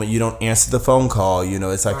 the moment you don't answer the phone call, you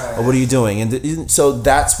know, it's like, right, oh, what are you doing? And so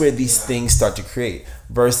that's where these things start to create.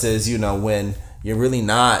 Versus, you know, when you're really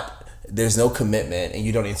not, there's no commitment, and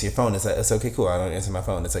you don't answer your phone. It's like, it's okay, cool. I don't answer my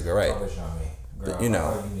phone. It's like, all right. Girl, you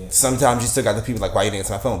know, sometimes you still got the people like, why you didn't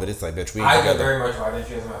answer my phone? But it's like, bitch, we ain't I together. get very much why didn't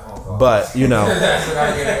you answer my phone call? But, you know, that's what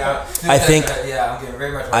I get. I'm getting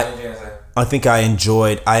very much why didn't you answer. I think I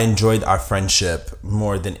enjoyed our friendship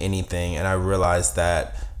more than anything, and I realized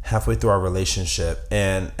that halfway through our relationship,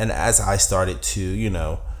 and as I started to, you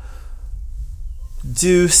know,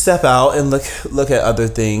 step out and look at other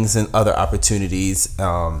things and other opportunities,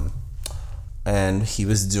 and he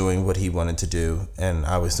was doing what he wanted to do, and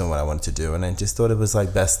I was doing what I wanted to do, and I just thought it was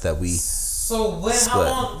like best that we split. How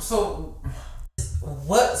long? So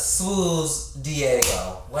what swoos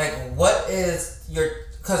Diego? Like, what is your?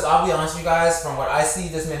 Because I'll be honest with you guys, from what I see,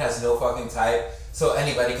 this man has no fucking type. So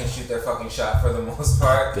anybody can shoot their fucking shot for the most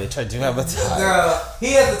part. Bitch, I do have a type. Girl,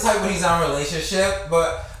 he has the type when he's on a relationship.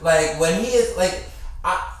 But, like, when he is, like,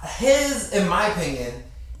 in my opinion,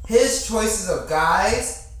 his choices of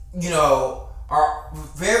guys, you know, are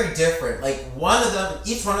very different. Like,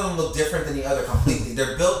 each one of them look different than the other completely.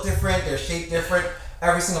 They're built different. They're shaped different.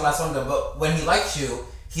 Every single last one of them. But when he likes you,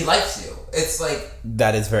 he likes you. It's like...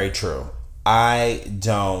 That is very true.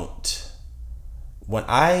 When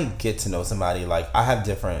I get to know somebody, like, I have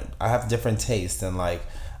different tastes, and like,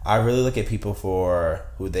 I really look at people for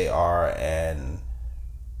who they are and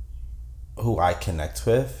who I connect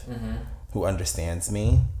with, mm-hmm, who understands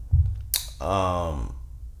me. You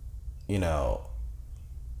know,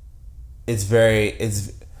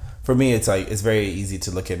 for me, it's like, it's very easy to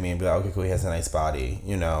look at me and be like, okay, cool, he has a nice body,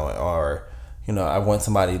 you know, or, you know, I want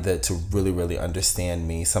somebody to really, really understand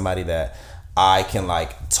me, somebody that I can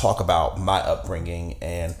like talk about my upbringing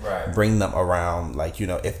and right, bring them around. Like, you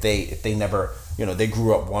know, if they never, you know, they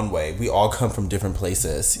grew up one way, we all come from different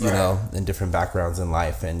places, you right, know, and different backgrounds in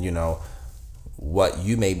life, and you know, what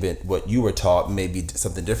you were taught may be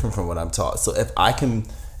something different from what I'm taught. So if I can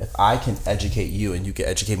educate you and you can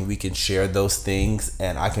educate me, we can share those things,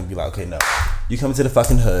 and I can be like, okay, no, you come into the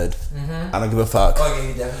fucking hood, mm-hmm, I don't give a fuck. Oh yeah,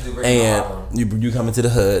 you definitely do bring and you come into the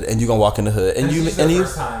hood, and you gonna walk in the hood, and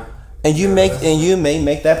you may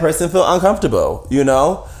make that person feel uncomfortable, you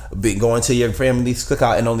know, going to your family's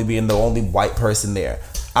cookout and only being the only white person there.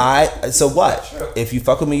 So what? If you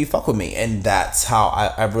fuck with me, you fuck with me, and that's how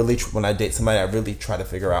I really when I date somebody, I really try to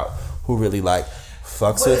figure out who really like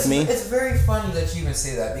fucks with me. It's very funny that you even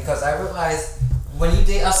say that, because I realize when you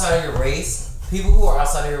date outside of your race, people who are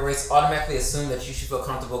outside of your race automatically assume that you should feel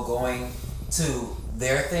comfortable going to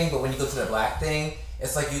their thing, but when you go to the black thing,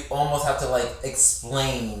 it's like you almost have to like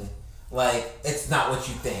explain, like it's not what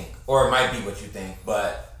you think, or it might be what you think,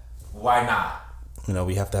 but why not? You know,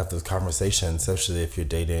 we have to have this conversation, especially if you're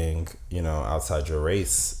dating, you know, outside your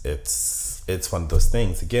race. It's one of those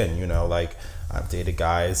things. Again, you know, like I've dated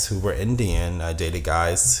guys who were Indian. I dated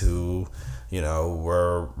guys who, you know,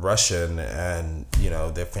 were Russian, and, you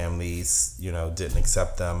know, their families, you know, didn't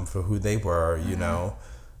accept them for who they were. You know,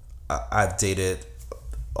 I've dated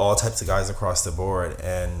all types of guys across the board,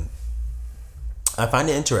 and I find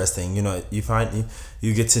it interesting. You know,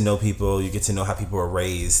 you get to know people, you get to know how people are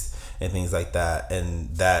raised and things like that, and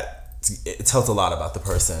that it tells a lot about the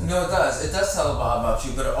person. No, it does. It does tell a lot about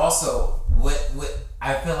you, but it also, what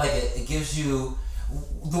I feel like it gives you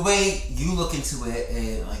the way you look into it,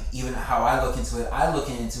 and like even how I look into it. I look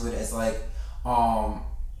into it as like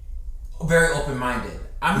very open minded.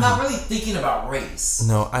 I'm not really thinking about race.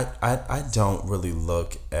 No, I don't really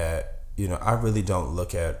look at, you know, I really don't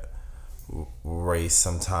look at race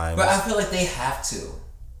sometimes. But I feel like they have to.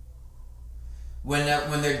 When they're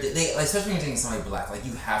like, especially when you're dating somebody black, like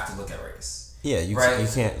you have to look at race. Yeah, you right? you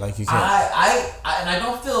can't. I and I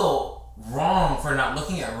don't feel wrong for not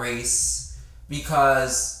looking at race,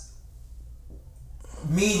 because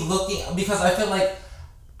I feel like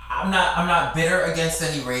I'm not bitter against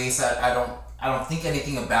any race. I don't think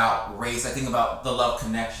anything about race. I think about the love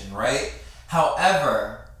connection, right?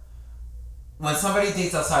 However, when somebody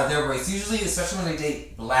dates outside their race, usually, especially when they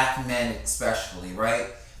date black men, especially, right?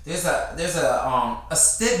 There's a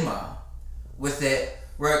stigma with it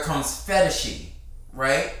where it comes fetishy,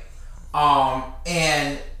 right?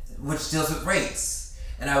 And which deals with race.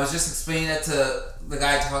 And I was just explaining that to the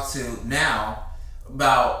guy I talked to now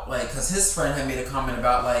about, like, because his friend had made a comment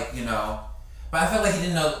about, like, you know, but I felt like he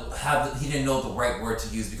didn't know the right word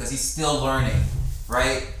to use, because he's still learning,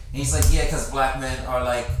 right? And he's like, yeah, because black men are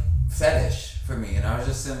like fetish for me. And I was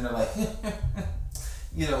just sitting there like,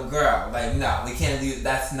 you know, girl, like, no, we can't do,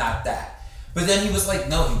 that's not that. But then he was like,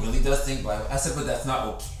 no, he really does think black. I said, but that's not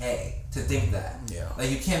okay to think that. Yeah. Like,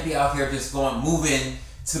 you can't be out here just moving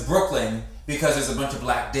to Brooklyn because there's a bunch of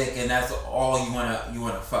black dick and that's all you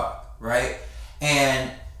wanna fuck, right?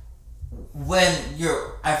 And when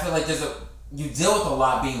I feel like you deal with a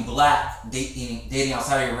lot being black, dating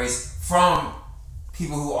outside of your race from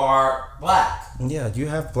people who are black. Yeah, you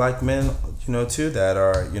have black men, you know, too, that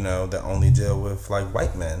are, you know, that only deal with like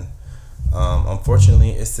white men.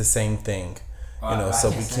 Unfortunately, it's the same thing, you know.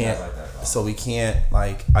 We can't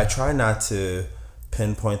like. I try not to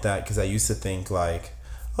pinpoint that, because I used to think like,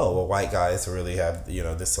 oh, well, white guys really have, you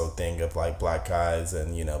know, this whole thing of like black guys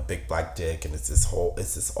and, you know, big black dick, and it's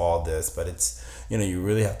all this, but it's, you know, you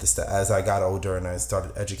really have to as I got older and I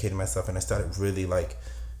started educating myself and I started really like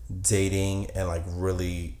dating and like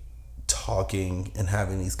really talking and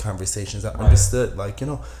having these conversations, I understood, like, you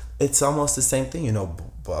know, it's almost the same thing, you know,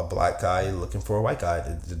 a black guy looking for a white guy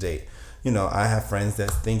to date. You know, I have friends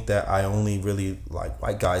that think that I only really like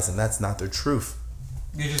white guys, and that's not the truth.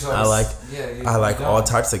 I like all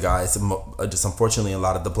types of guys. Just unfortunately, a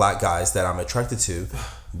lot of the black guys that I'm attracted to,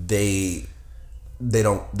 they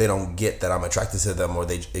don't get that I'm attracted to them, or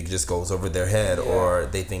it just goes over their head, or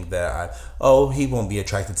they think that he won't be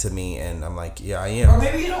attracted to me, and I'm like, yeah, I am. Or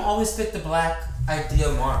maybe you don't always fit the black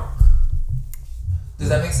idea mark. Does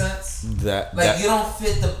that make sense? You don't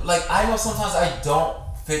fit I know sometimes I don't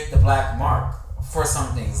fit the black mark for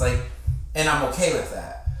some things, like, and I'm okay with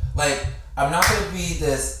that. Like, I'm not gonna be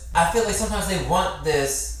this. I feel like sometimes they want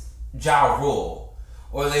this Ja Rule,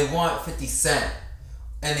 or they want 50 Cent,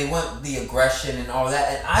 and they want the aggression and all that,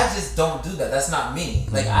 and I just don't do that. That's not me.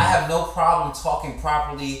 Like, I have no problem talking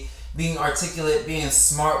properly, being articulate, being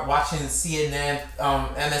smart, watching CNN,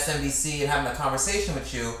 MSNBC, and having a conversation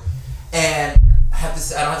with you, and I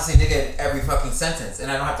don't have to say nigga in every fucking sentence,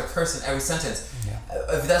 and I don't have to curse in every sentence. Yeah.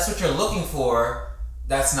 If that's what you're looking for,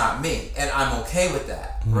 that's not me, and I'm okay with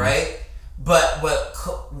that, right? But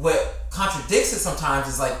what contradicts it sometimes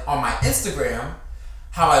is, like, on my Instagram,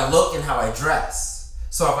 how I look and how I dress.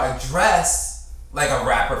 So if I dress like a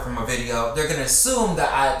rapper from a video, they're gonna assume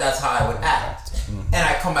that that's how I would act, and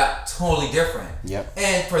I come back totally different. Yep.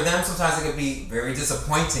 And for them, sometimes it could be very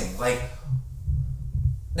disappointing. Like,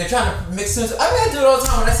 they're trying to mix things. I do it all the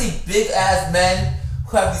time when I see big ass men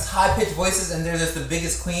who have these high pitched voices and they're just the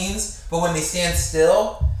biggest queens, but when they stand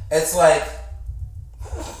still, it's like,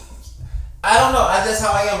 I don't know. That's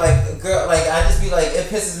how I am. Like, girl, like, I just be like, it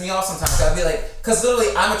pisses me off sometimes. I'd be like, because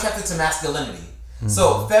literally, I'm attracted to masculinity. Mm-hmm.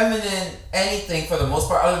 So, feminine, anything for the most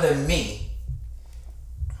part, other than me,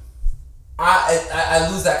 I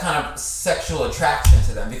lose that kind of sexual attraction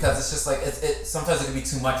to them because it's just like, sometimes it can be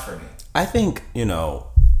too much for me. I think, you know.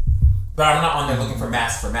 But I'm not on there looking for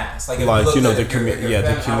mass. Like, you know, the community,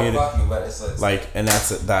 the community, but it's like, and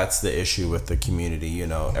that's the issue with the community. You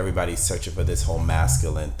know, everybody's searching for this whole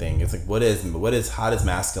masculine thing. It's like, how does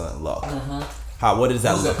masculine look? Mm-hmm. What does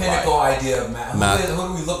that look like? The pinnacle idea of masculine. Who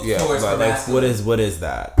do we look towards for masculine? What is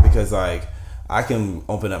that? Because like, I can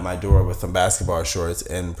open up my door with some basketball shorts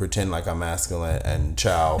and pretend like I'm masculine and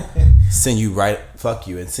send you right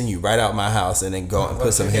out my house and then go and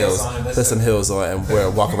put some heels on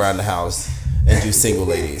and walk around the house and do single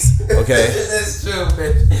ladies. Okay, that's true,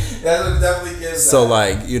 bitch. That would definitely give. So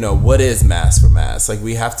like, you know, what is mass for mass? Like,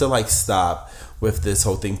 we have to like stop with this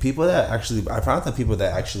whole thing. I found that people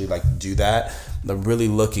that actually like do that, they're really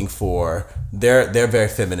looking for, they're very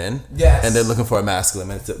feminine. Yes. And they're looking for a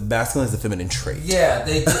masculine. Masculine is a feminine trait. Yeah,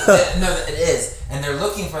 no, it is. And they're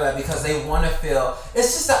looking for that because they want to feel,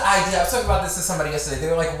 it's just the idea. I was talking about this to somebody yesterday. They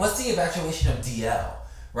were like, what's the infatuation of DL?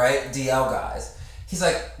 Right? DL guys. He's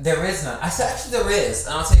like, there is none. I said, actually there is.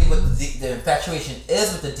 And I'll tell you what the infatuation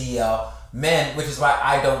is with the DL men, which is why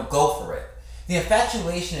I don't go for it. The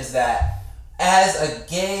infatuation is that as a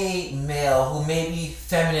gay male who may be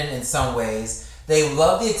feminine in some ways, they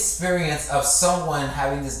love the experience of someone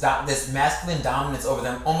having this masculine dominance over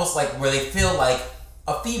them, almost like where they feel like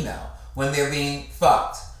a female when they're being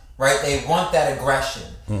fucked, right? They want that aggression.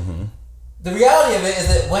 Mm-hmm. The reality of it is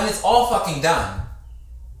that when it's all fucking done,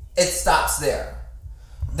 it stops there.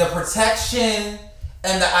 The protection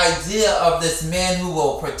and the idea of this man who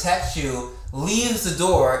will protect you leaves the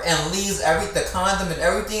door and leaves the condom and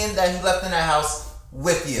everything that he left in that house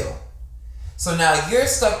with you. So now you're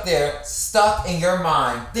stuck there, stuck in your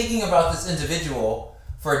mind, thinking about this individual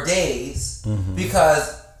for days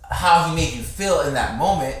because how he made you feel in that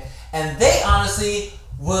moment. And they honestly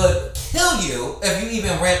would kill you if you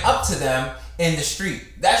even ran up to them in the street.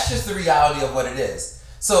 That's just the reality of what it is.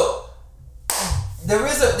 So there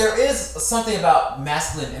is something about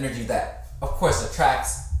masculine energy that, of course,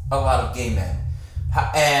 attracts a lot of gay men.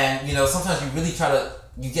 And, you know, sometimes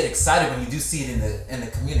you get excited when you do see it in the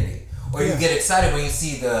community. Or you get excited when you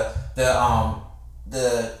see the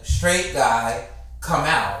straight guy come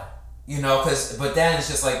out, you know, but then it's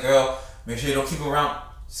just like, girl, make sure you don't keep him around,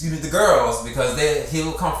 the girls, because he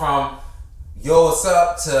will come from, yo, what's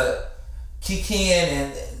up, to kikiing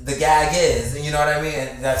and the gag is, you know what I mean?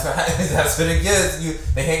 And that's what it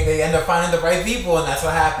gives. They end up finding the right people, and that's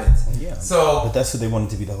what happens. Yeah. So, but that's what they wanted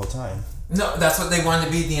to be the whole time. No, that's what they wanted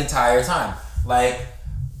to be the entire time. Like,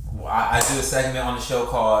 I do a segment on the show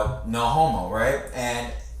called No Homo, right?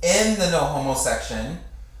 And in the No Homo section,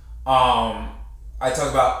 I talk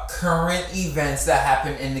about current events that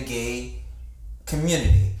happen in the gay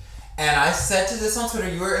community. And I said to this on Twitter,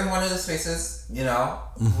 you were in one of the spaces, you know,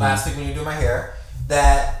 last week when you were doing my hair,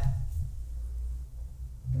 that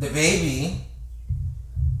the baby,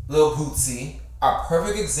 Lil Bootsy, are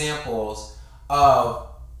perfect examples of,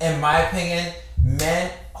 in my opinion,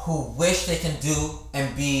 men who wish they can do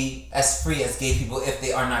and be as free as gay people if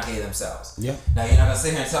they are not gay themselves. Yeah. Now, you're not going to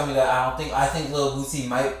sit here and tell me that I think Lil Bootsy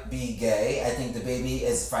might be gay. I think the baby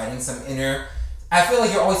is fighting some inner... I feel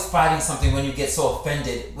like you're always fighting something when you get so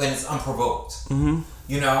offended when it's unprovoked. Mm-hmm.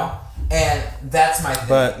 You know? And that's my thing.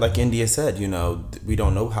 But like India said, you know, we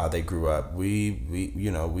don't know how they grew up. We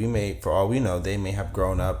you know, we may, for all we know, they may have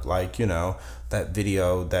grown up like, you know, that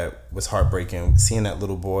video that was heartbreaking, seeing that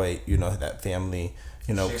little boy, you know, that family,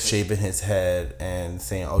 you know, shaving his head and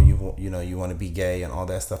saying, oh, you want to be gay and all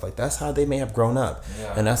that stuff. Like, that's how they may have grown up.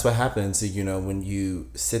 Yeah. And that's what happens, you know, when you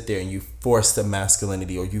sit there and you force the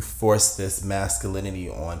masculinity, or you force this masculinity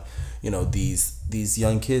on, you know, these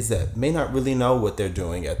young kids that may not really know what they're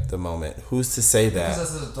doing at the moment. Who's to say that?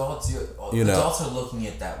 Because as adults, adults are looking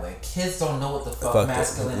at it that way. Kids don't know what the fuck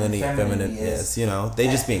masculinity and femininity is. You know, they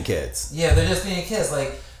just being kids. Yeah, they're just being kids.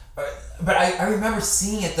 Like, but I remember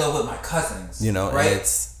seeing it though with my cousins. You know, right?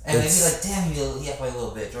 And they'd be like, "Damn, he act like a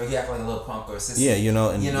little bitch, or he act like a little punk, or sissy." Yeah, you know,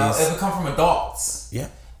 and it would come from adults. Yeah.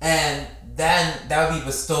 And then that would be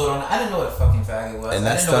bestowed on. I didn't know what a fucking faggot was. And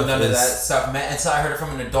I didn't know none of that stuff meant until I heard it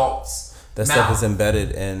from an adult's mouth. Stuff is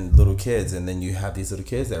embedded in little kids, and then you have these little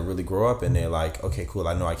kids that really grow up and they're like, okay, cool,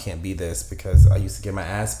 I know I can't be this because I used to get my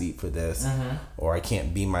ass beat for this, or I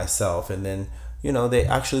can't be myself. And then, you know, they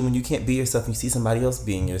actually, when you can't be yourself and you see somebody else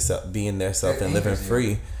being their self and living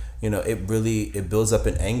free, you know, it builds up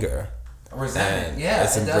in anger. Resentment,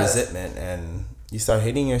 it's resentment, and you start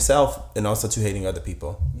hating yourself and also to hating other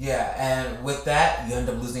people. Yeah, and with that, you end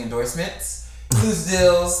up losing endorsements, lose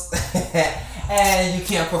deals, and you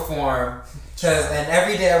can't perform. And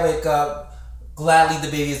every day I wake up, gladly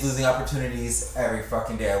the baby is losing opportunities every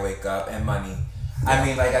fucking day I wake up, and money. I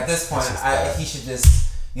mean, like, at this point, he should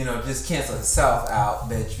just, you know, just cancel himself out,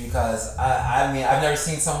 bitch, because I mean, I've never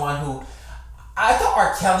seen someone who, I thought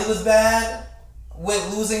R. Kelly was bad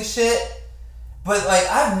with losing shit, but, like,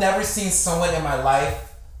 I've never seen someone in my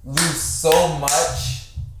life lose so much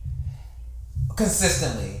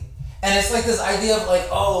consistently. And it's like this idea of, like,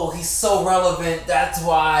 oh, he's so relevant, that's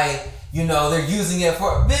why, you know, they're using it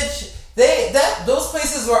for, bitch, those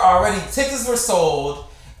places were already, tickets were sold,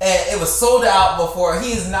 and it was sold out before.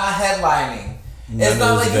 He is not headlining. It's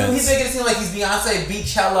not like, he's making it seem like he's Beyonce,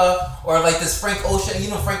 Beachella, or like this Frank Ocean. You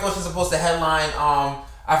know, Frank Ocean's supposed to headline,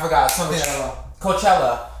 I forgot, something,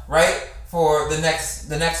 Coachella, right? For the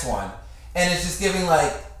next one. And it's just giving,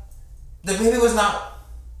 like, the baby was not,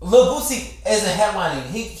 Lil Boosie isn't headlining.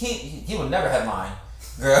 He would never headline,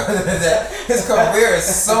 girl. His career is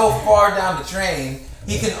so far down the drain.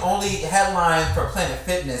 He can only headline for Planet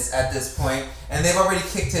Fitness at this point, and they've already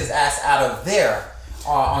kicked his ass out of there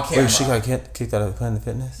on camera. Wait, she got kicked out of Planet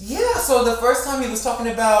Fitness? Yeah. So the first time he was talking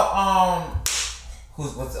about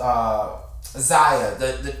Zaya,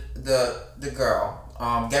 the girl,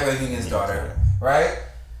 Gabrielle Union's daughter, right?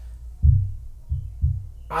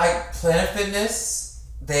 Planet Fitness,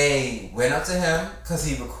 they went up to him because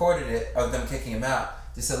he recorded it of them kicking him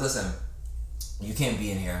out. They said, "Listen, you can't be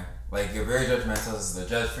in here. Like, you're very judgmental. This is a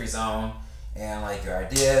judge-free zone, and like your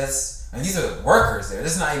ideas." And these are workers there.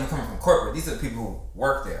 This is not even coming from corporate. These are the people who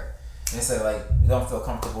work there. And they said, like, we don't feel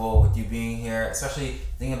comfortable with you being here, especially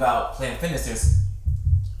thinking about Planet Fitness. There's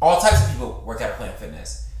all types of people work at Planet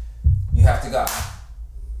Fitness. You have to go.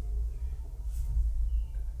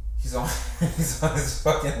 He's on his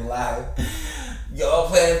fucking live. Yo,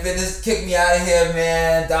 Planet Fitness kicked me out of here,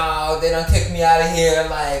 man. Dog, they done kicked me out of here.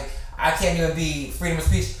 Like, I can't even be freedom of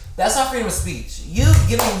speech. That's not freedom of speech. You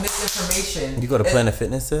giving misinformation. You go to Planet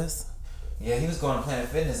Fitness, sis? Yeah, he was going to Planet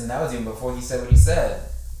Fitness, and that was even before he said what he said.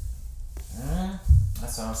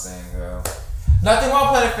 That's what I'm saying, girl. Nothing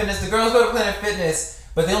wrong with Planet Fitness. The girls go to Planet Fitness,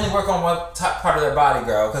 but they only work on one top part of their body,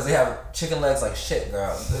 girl, because they have chicken legs like shit,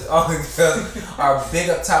 girl. All the girls are big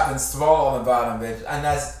up top and small on the bottom, bitch. And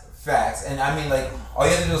that's facts. And I mean, like, all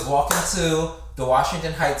you have to do is walk into the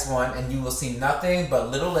Washington Heights one, and you will see nothing but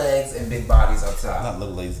little legs and big bodies up top. Not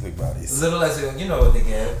little legs, big bodies. Little legs, you know what they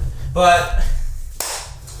give. But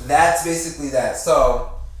that's basically that.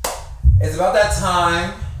 So, it's about that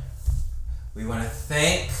time. We want to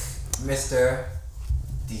thank Mr.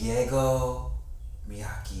 Diego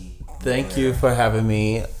Miyake. Thank you for having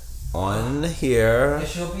me on here. Yeah,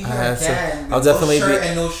 she'll be here again. I'll definitely be.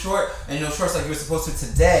 And no shorts like you were supposed to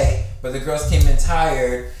today, but the girls came in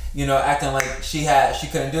tired, you know, acting like she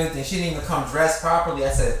couldn't do anything. She didn't even come dressed properly. I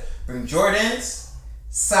said, bring Jordans,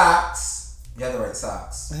 socks. You have the right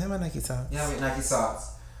socks. I have my Nike socks. Yeah, Nike socks.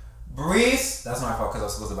 Briefs. That's my fault because I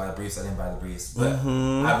was supposed to buy the briefs. I didn't buy the briefs, but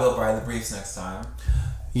I will buy the briefs next time.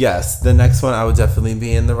 Yes, the next one I would definitely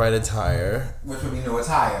be in the right attire. Which would be no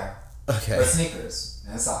attire. Okay. But sneakers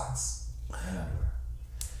and socks and underwear.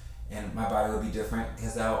 And my body would be different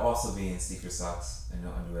because I will also be in sneaker socks and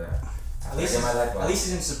no underwear. At least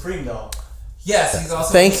he's in Supreme though. Yes, he's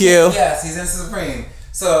also. Thank you. Yes, he's in Supreme.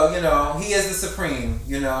 So, you know, he is the Supreme,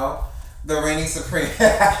 you know, the reigning Supreme.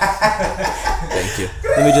 Thank you.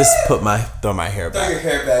 Let me just throw my hair back. Throw your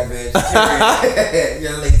hair back, bitch.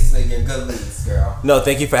 Your lace wig, your good lace, girl. No,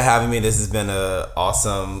 thank you for having me. This has been an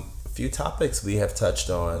awesome few topics we have touched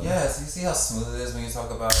on. Yes, you see how smooth it is when you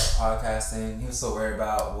talk about podcasting. He was so worried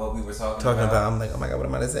about what we were talking about. I'm like, oh my god, what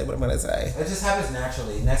am I gonna say? What am I gonna say? It just happens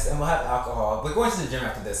naturally. And we'll have alcohol. We're going to the gym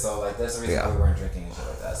after this, so like that's the reason why we weren't drinking and shit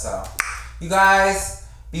like that. So, you guys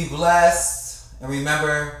be blessed and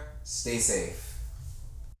remember, stay safe.